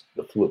as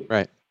the flu.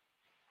 Right.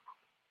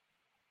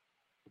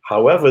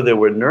 However, there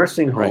were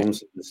nursing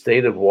homes in the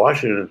state of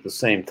Washington at the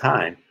same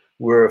time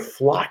where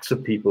flocks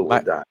of people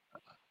were dying.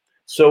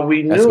 So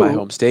we knew. That's my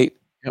home state.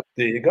 Yep.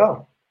 There you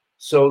go.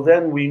 So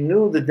then we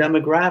knew the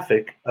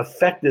demographic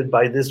affected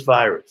by this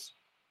virus.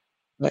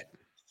 Right.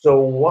 So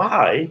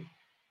why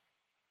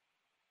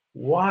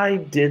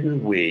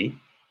didn't we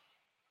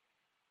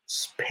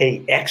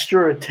pay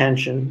extra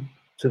attention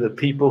to the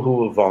people who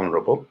were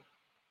vulnerable,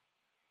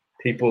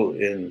 people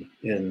in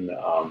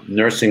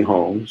nursing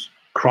homes,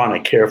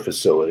 chronic care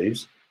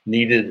facilities,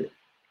 needed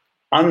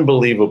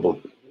unbelievable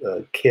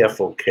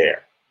careful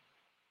care?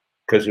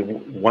 Because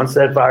once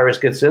that virus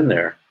gets in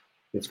there,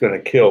 it's going to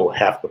kill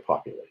half the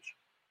population.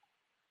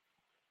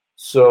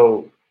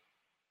 So,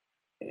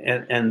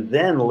 and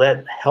then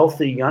let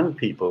healthy young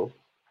people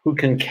who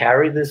can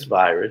carry this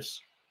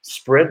virus,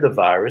 spread the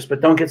virus,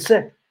 but don't get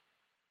sick.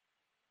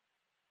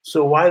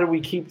 So why do we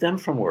keep them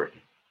from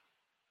working?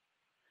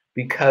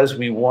 Because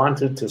we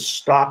wanted to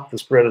stop the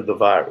spread of the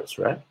virus,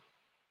 right?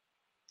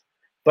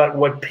 But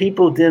what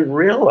people didn't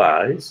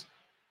realize,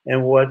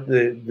 and what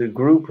the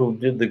group who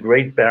did the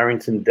Great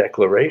Barrington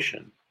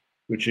Declaration,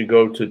 which you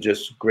go to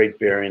just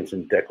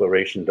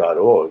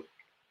greatbarringtondeclaration.org,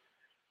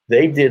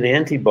 they did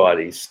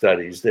antibody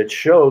studies that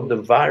showed the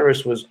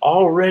virus was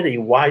already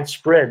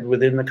widespread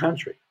within the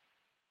country.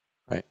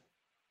 Right.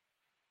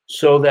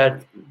 So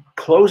that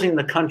closing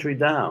the country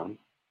down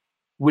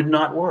would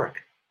not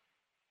work.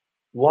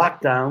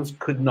 Lockdowns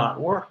could not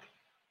work.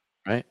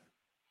 Right.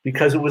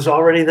 Because it was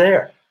already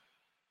there.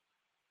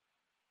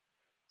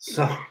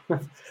 So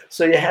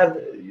you have,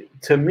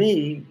 to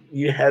me,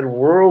 you had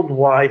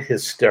worldwide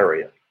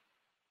hysteria.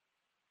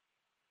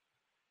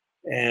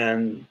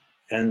 And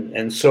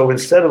so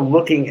instead of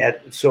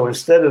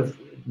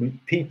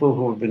people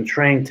who have been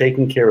trained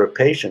taking care of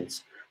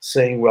patients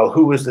saying, well,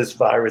 who is this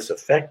virus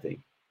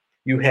affecting?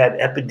 You had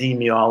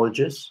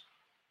epidemiologists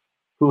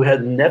who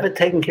had never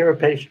taken care of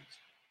patients.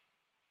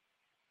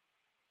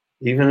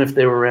 Even if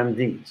they were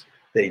MDs,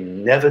 they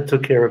never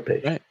took care of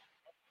patients. Right.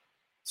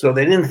 So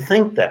they didn't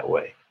think that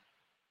way.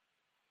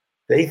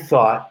 They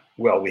thought,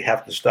 well, we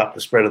have to stop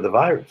the spread of the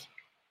virus.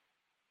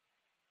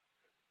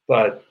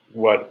 But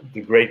what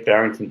the Great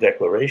Barrington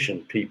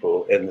Declaration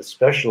people, and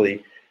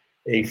especially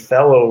a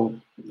fellow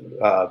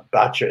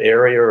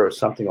Bhattacharya or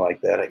something like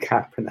that, I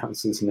can't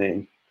pronounce his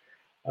name,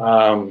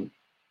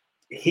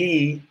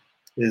 he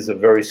is a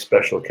very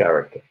special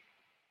character.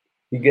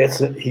 He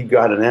got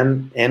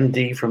an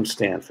MD from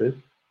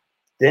Stanford.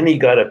 Then he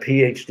got a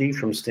PhD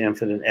from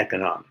Stanford in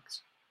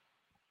economics.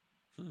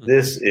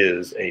 This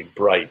is a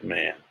bright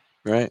man.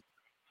 Right.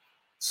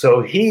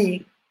 So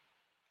he,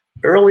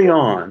 early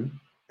on,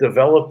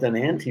 developed an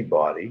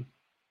antibody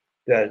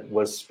that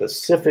was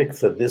specific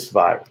for this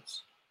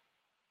virus.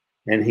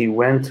 And he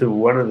went to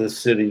one of the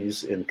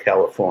cities in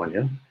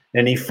California,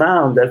 and he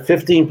found that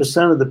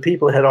 15% of the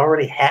people had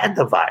already had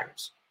the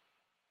virus,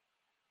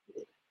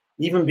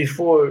 even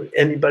before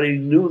anybody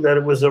knew that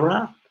it was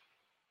around.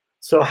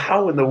 So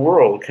how in the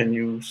world can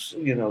you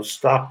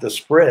stop the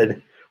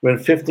spread when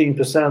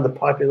 15% of the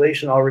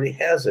population already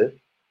has it,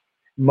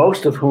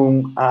 most of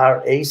whom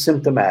are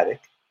asymptomatic,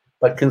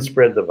 but can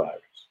spread the virus?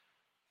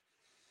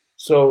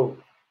 So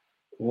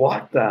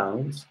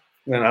lockdowns,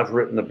 and I've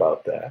written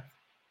about that,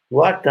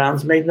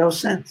 lockdowns made no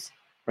sense.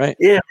 Right.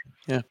 If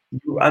Yeah.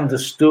 you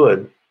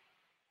understood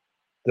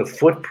the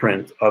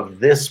footprint of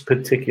this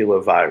particular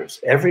virus.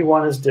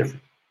 Everyone is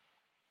different.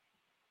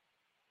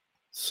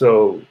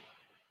 So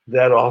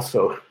that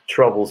also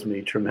troubles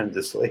me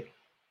tremendously.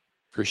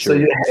 For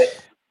sure.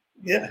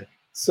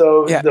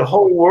 So the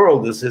whole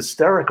world is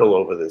hysterical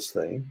over this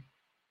thing.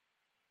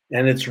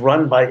 And it's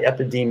run by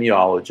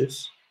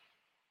epidemiologists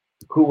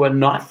who are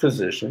not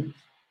physicians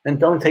and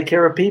don't take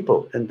care of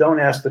people and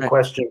don't ask the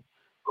question,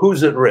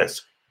 who's at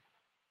risk?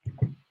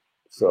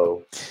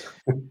 So,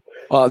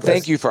 well,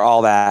 thank you for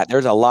all that.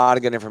 There's a lot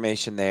of good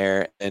information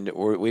there, and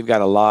we've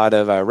got a lot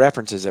of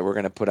references that we're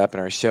going to put up in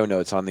our show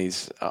notes on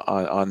these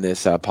on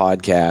this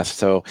podcast.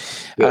 So,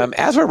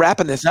 as we're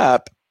wrapping this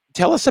up,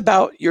 tell us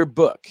about your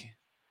book.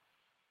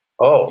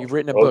 Oh, you've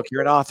written a book.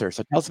 You're an author,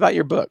 so tell us about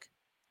your book.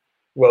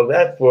 Well,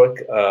 that book,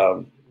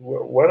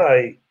 what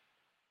I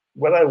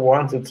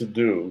wanted to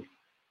do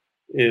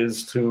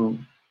is to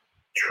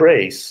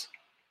trace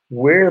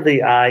where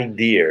the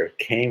idea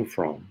came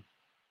from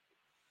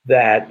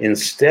that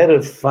instead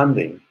of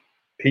funding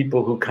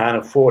people who can't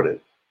afford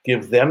it,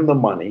 give them the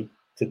money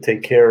to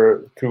take care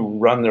of, to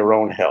run their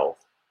own health,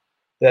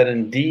 that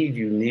indeed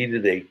you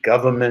needed a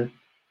government,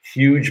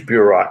 huge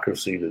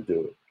bureaucracy to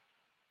do it.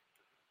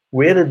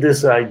 Where did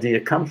this idea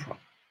come from?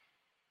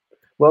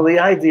 Well, the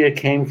idea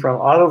came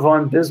from Otto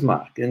von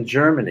Bismarck in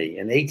Germany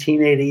in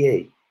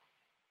 1888,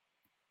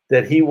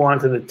 that he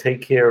wanted to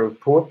take care of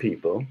poor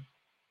people,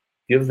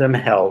 give them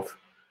health,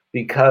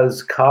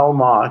 because Karl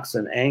Marx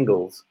and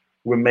Engels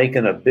were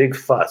making a big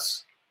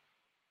fuss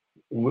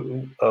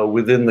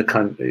within the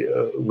country,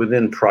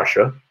 within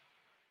Prussia,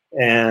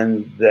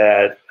 and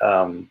that,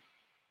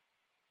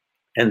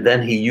 and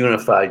then he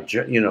unified,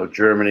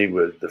 Germany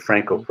with the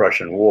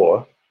Franco-Prussian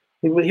War.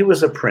 He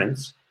was a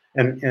prince,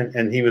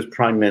 and he was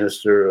prime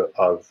minister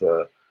of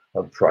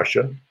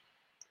Prussia,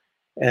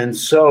 and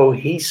so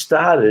he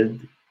started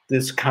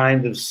this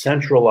kind of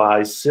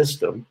centralized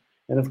system.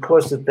 And of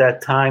course, at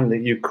that time,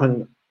 that you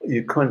couldn't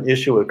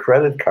issue a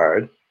credit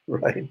card,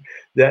 right?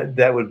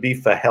 That would be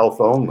for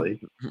health only.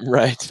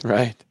 Right.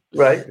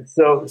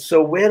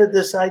 So where did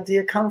this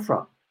idea come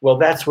from? Well,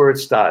 that's where it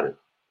started.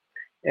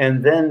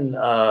 And then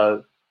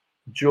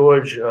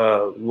George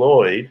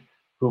Lloyd,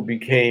 who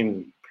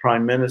became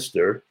prime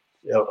minister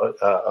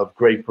of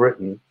Great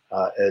Britain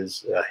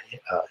as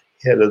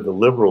head of the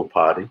Liberal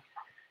Party,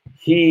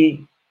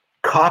 he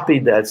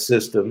copied that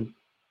system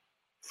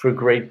for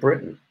Great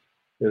Britain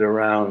at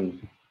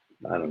around,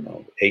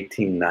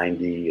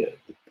 1890,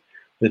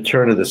 the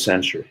turn of the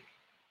century.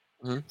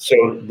 Mm-hmm.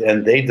 So,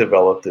 and they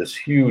developed this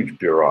huge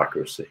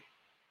bureaucracy.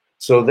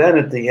 So then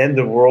at the end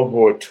of World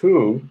War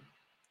II,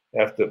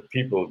 after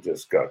people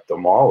just got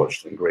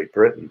demolished in Great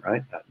Britain,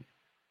 right?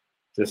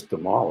 Just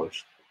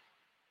demolished,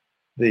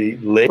 the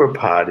Labour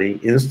Party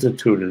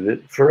instituted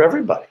it for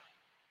everybody.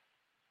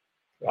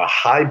 A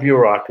high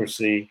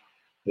bureaucracy.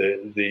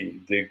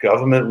 The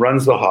government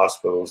runs the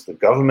hospitals. The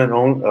government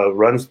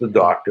runs the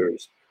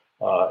doctors,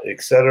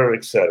 et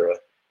cetera,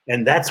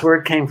 and that's where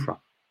it came from.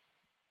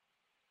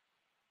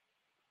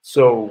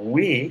 So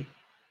we,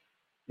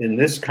 in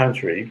this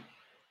country,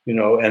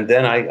 and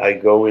then I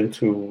go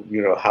into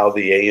how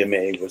the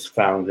AMA was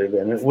founded,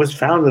 and it was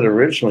founded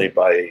originally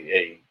by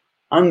a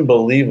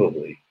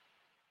unbelievably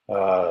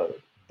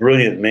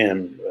brilliant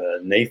man,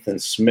 Nathan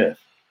Smith,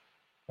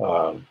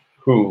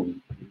 who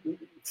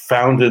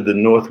founded the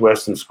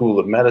Northwestern School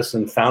of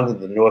Medicine, founded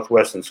the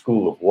Northwestern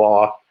School of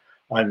Law.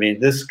 I mean,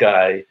 this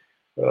guy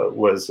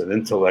was an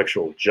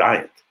intellectual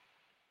giant.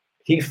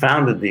 He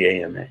founded the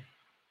AMA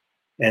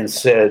and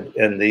said,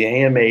 and the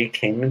AMA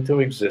came into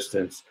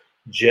existence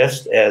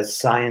just as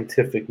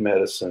scientific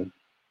medicine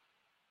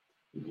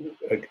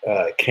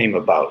came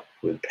about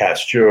with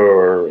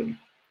Pasteur and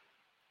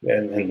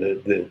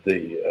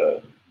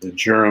the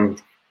germ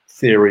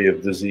theory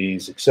of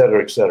disease, et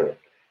cetera, et cetera.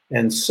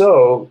 And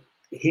so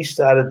he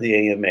started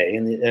the AMA,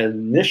 and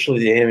initially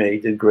the AMA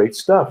did great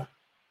stuff.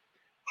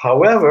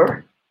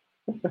 However,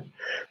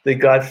 they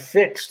got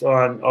fixed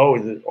on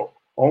only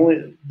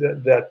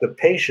that the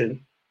patient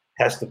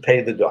has to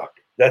pay the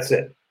doctor. That's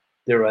it.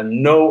 There are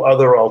no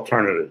other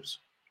alternatives.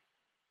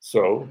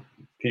 So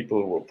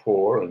people who were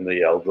poor and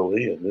the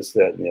elderly and this,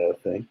 that, and the other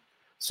thing.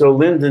 So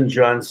Lyndon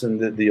Johnson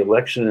did the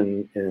election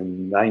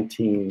in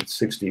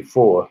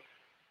 1964,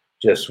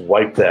 just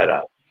wiped that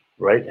out,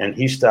 right? And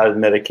he started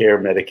Medicare,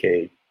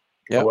 Medicaid.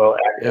 Yep.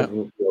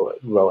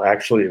 Well,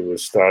 actually, it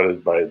was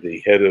started by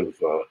the head of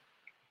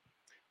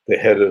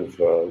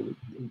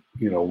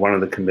one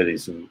of the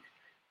committees in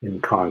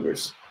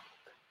Congress,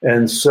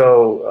 and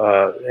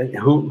so and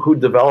who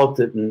developed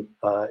it in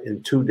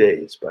 2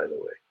 days, by the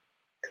way.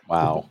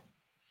 Wow.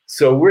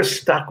 So we're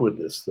stuck with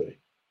this thing,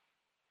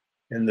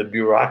 and the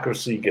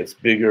bureaucracy gets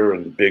bigger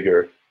and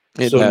bigger.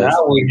 It does.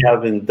 Now we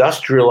have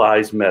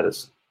industrialized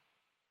medicine.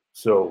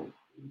 So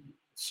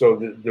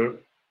the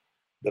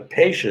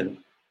patient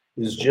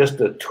is just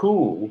a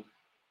tool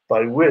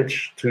by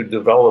which to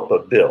develop a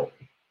bill,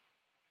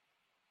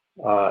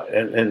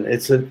 and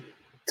it's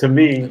to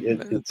me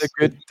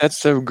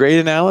that's a great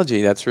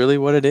analogy. That's really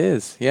what it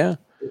is. Yeah.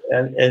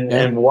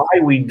 And why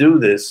we do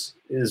this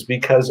is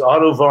because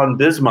Otto von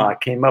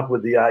Bismarck came up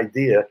with the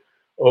idea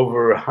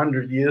over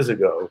 100 years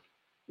ago.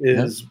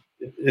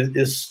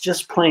 It's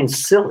just plain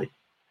silly.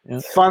 Yeah.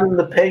 Fund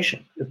the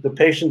patient. If the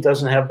patient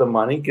doesn't have the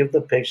money, give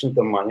the patient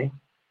the money.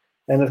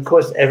 And of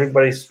course,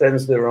 everybody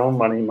spends their own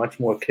money much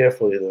more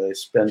carefully than they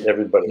spend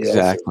everybody else's.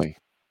 Exactly.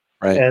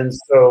 Right. And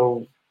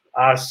so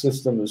our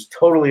system is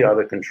totally out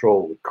of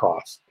control with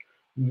cost.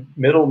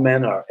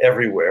 Middlemen are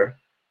everywhere,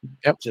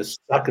 just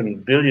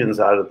sucking billions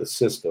out of the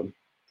system.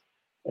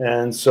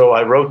 And so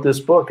I wrote this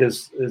book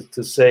is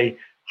to say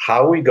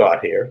how we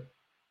got here,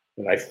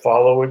 and I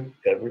follow it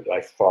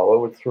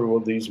through all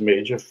these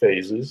major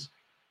phases,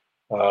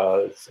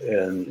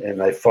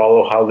 and I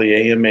follow how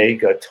the AMA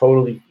got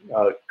totally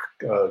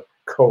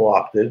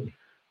co-opted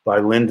by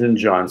Lyndon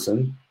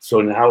Johnson. So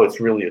now it's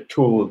really a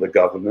tool of the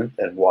government,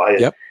 and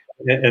why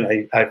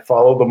and I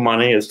follow the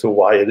money as to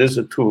why it is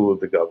a tool of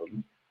the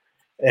government.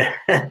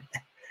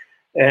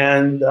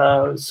 And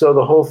so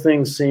the whole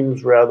thing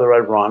seems rather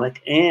ironic.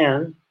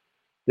 And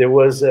there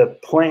was a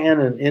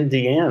plan in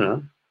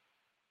Indiana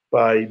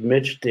by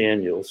Mitch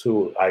Daniels,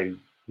 who I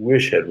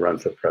wish had run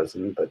for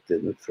president, but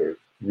didn't for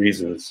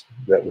reasons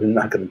that we're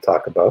not going to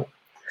talk about.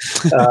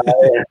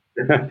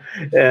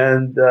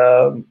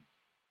 And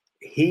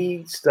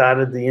he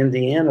started the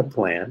Indiana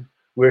plan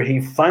where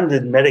he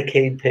funded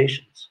Medicaid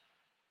patients.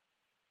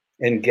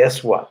 And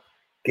guess what?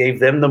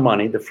 Gave them the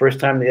money, the first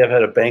time they ever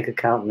had a bank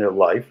account in their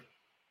life.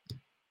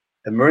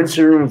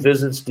 Emergency room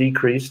visits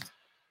decreased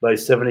by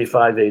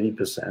 75,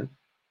 80%.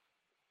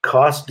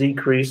 Costs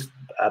decreased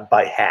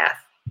by half.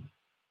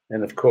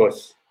 And of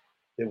course,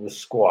 it was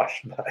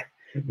squashed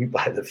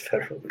by the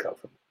federal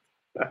government.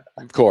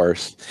 Of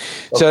course.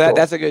 So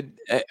that's a good,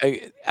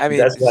 I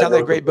mean, it sounds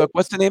like a great book.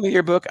 What's the name of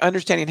your book?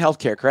 Understanding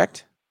Healthcare,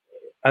 correct?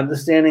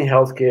 Understanding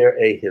Healthcare,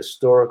 A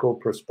Historical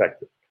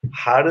Perspective.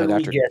 How did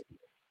we get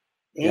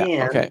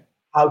here? And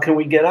how can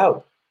we get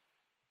out?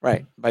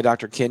 Right, by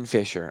Dr. Ken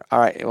Fisher. All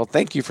right, well,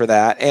 thank you for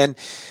that. And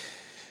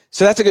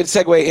so that's a good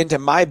segue into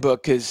my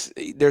book, because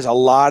there's a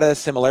lot of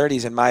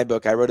similarities in my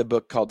book. I wrote a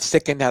book called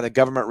Sickened: How the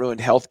Government Ruined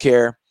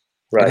Healthcare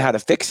and How to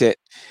Fix It.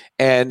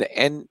 And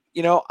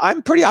you know,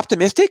 I'm pretty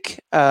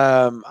optimistic.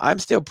 I'm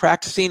still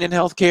practicing in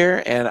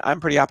healthcare, and I'm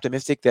pretty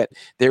optimistic that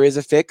there is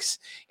a fix.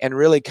 And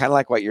really, kind of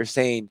like what you're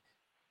saying,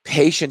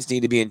 patients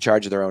need to be in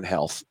charge of their own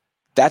health.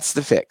 That's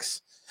the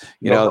fix.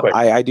 You know,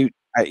 I do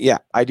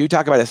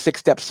talk about a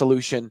 6-step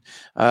solution.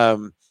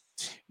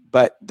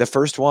 But the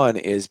first one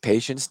is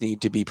patients need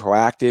to be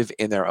proactive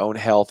in their own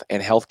health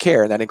and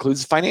healthcare, and that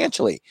includes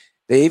financially.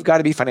 They've got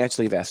to be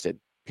financially vested,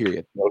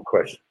 period. No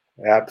question.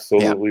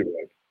 Absolutely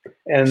right.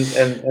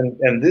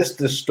 And this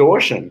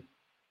distortion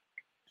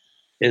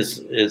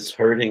is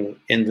hurting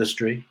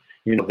industry.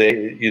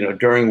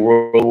 During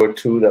World War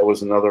II, that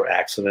was another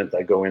accident.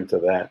 I go into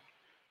that,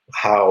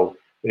 how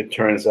it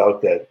turns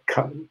out that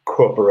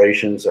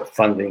corporations are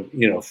funding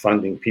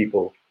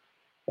people,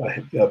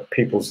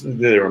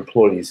 their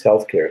employees'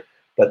 healthcare,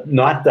 but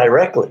not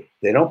directly.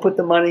 They don't put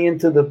the money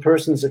into the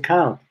person's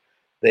account.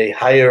 They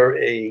hire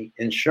a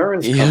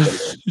insurance company,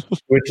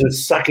 which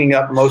is sucking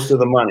up most of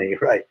the money,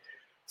 right?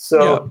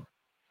 So,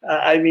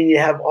 I mean, you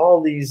have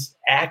all these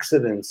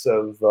accidents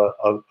of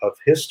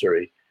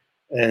history,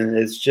 and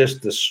it's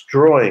just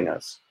destroying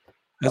us.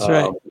 That's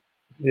right.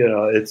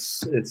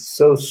 It's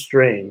so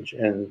strange,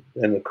 and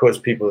of course,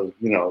 people,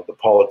 the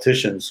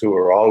politicians who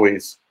are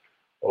always,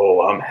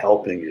 "Oh, I'm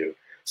helping you."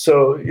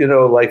 So,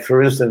 like,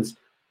 for instance,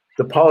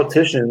 the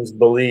politicians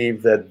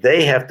believe that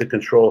they have to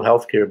control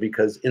healthcare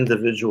because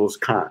individuals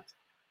can't,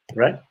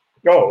 right?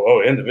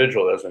 Oh,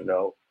 individual doesn't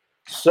know.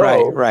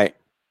 So, right.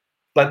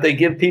 But they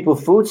give people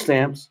food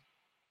stamps.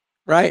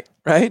 Right.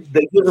 They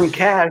give them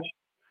cash.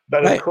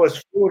 But of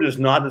course, food is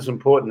not as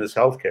important as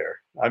healthcare.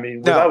 I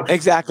mean,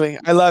 exactly.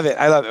 I love it.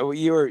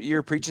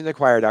 You're preaching the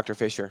choir, Dr.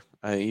 Fisher.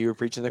 You were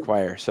preaching the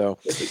choir. So,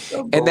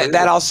 and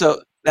that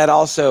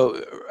also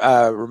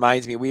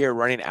reminds me we are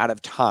running out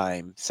of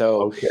time.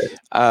 So Okay.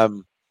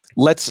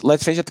 let's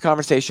finish up the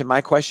conversation.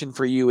 My question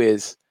for you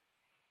is,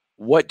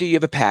 what do you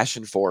have a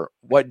passion for?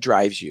 What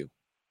drives you?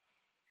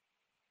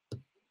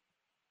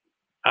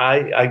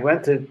 I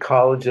went to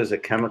college as a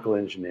chemical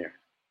engineer,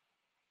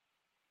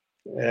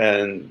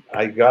 and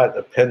I got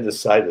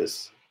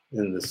appendicitis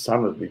in the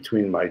summer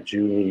between my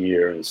junior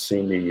year and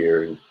senior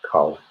year in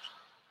college.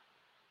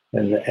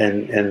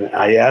 And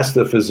I asked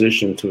the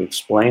physician to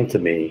explain to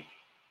me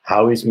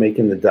how he's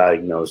making the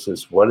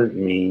diagnosis, what it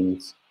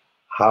means,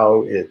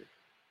 how it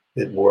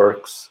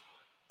works,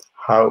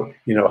 how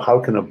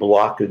can a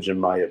blockage in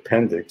my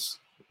appendix,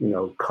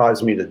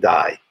 cause me to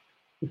die,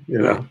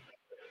 Right.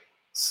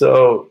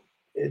 So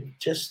it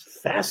just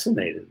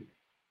fascinated me.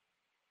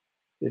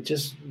 It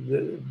just,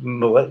 the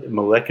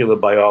molecular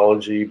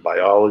biology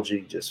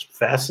just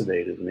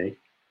fascinated me.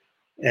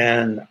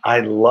 And I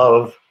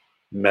love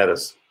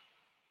medicine.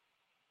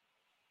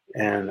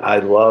 And I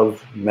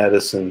love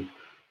medicine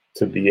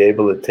to be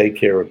able to take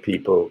care of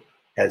people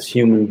as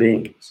human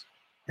beings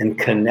and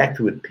connect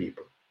with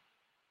people.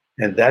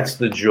 And that's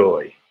the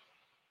joy.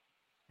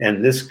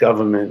 And this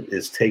government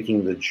is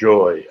taking the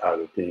joy out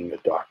of being a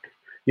doctor.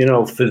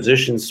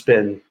 Physicians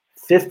spend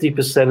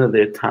 50% of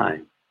their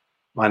time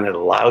on a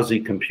lousy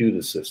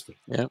computer system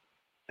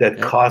that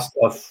costs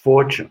a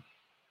fortune,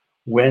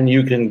 when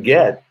you can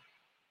get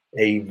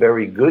a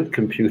very good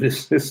computer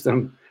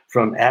system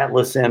from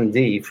Atlas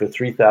MD for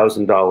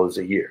 $3,000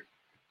 a year.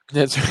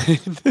 That's right.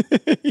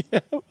 Yeah,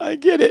 I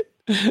get it.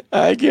 So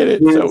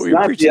It's we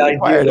not preach the to the idea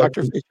choir, that,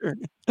 Dr. Fisher.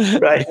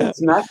 right? Yeah,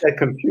 It's not that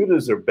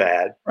computers are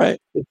bad. right.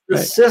 It's the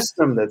Right.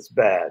 system that's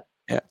bad.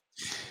 Yeah.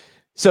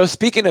 So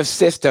speaking of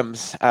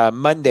systems,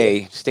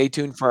 Monday, stay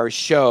tuned for our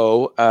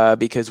show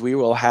because we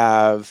will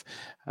have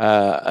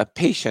a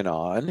patient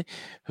on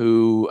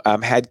who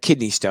had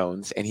kidney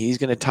stones, and he's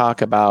going to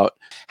talk about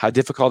how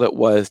difficult it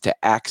was to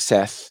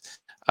access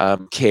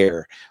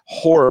care.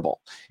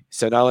 Horrible.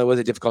 So not only was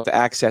it difficult to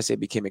access, it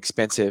became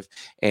expensive,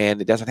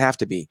 and it doesn't have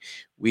to be.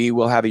 We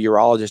will have a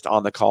urologist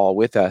on the call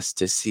with us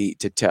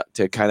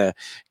to kind of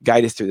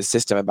guide us through the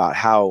system about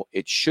how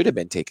it should have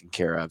been taken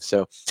care of.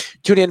 So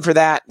tune in for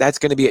that. That's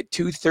going to be at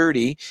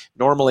 2:30.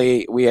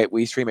 Normally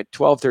we stream at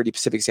 12:30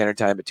 Pacific Standard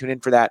Time, but tune in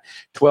for that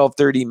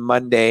 12:30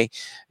 Monday.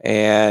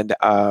 And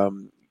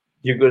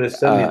you're going to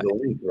send me the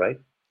link, right?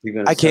 You're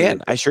going to I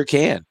can. I sure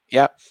can.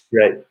 Yep.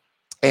 Right.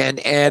 And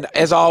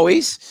as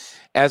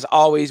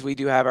always, we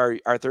do have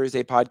our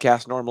Thursday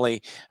podcast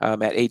normally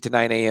at 8 to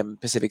 9 a.m.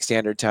 Pacific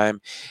Standard Time.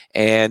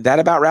 And that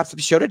about wraps up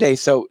the show today.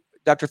 So,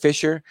 Dr.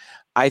 Fisher,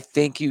 I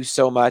thank you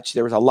so much.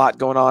 There was a lot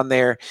going on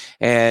there.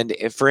 And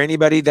if for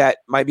anybody that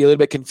might be a little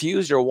bit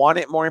confused or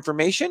wanted more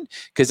information,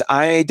 because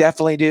I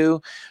definitely do,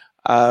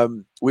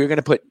 we're going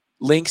to put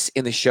links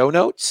in the show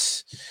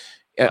notes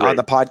on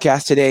the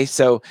podcast today.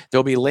 So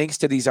there'll be links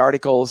to these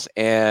articles,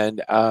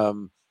 and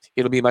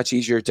it'll be much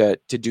easier to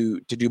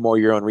do more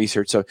of your own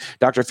research. So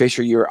Dr.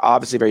 Fisher, you're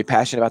obviously very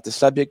passionate about the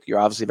subject. You're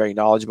obviously very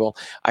knowledgeable.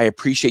 I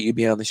appreciate you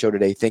being on the show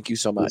today. Thank you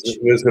so much. It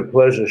was a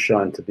pleasure,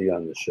 Sean, to be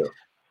on the show.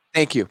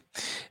 Thank you.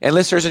 And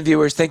listeners and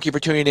viewers, thank you for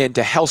tuning in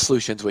to Health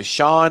Solutions with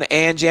Sean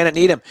and Janet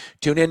Needham.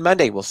 Tune in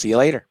Monday. We'll see you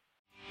later.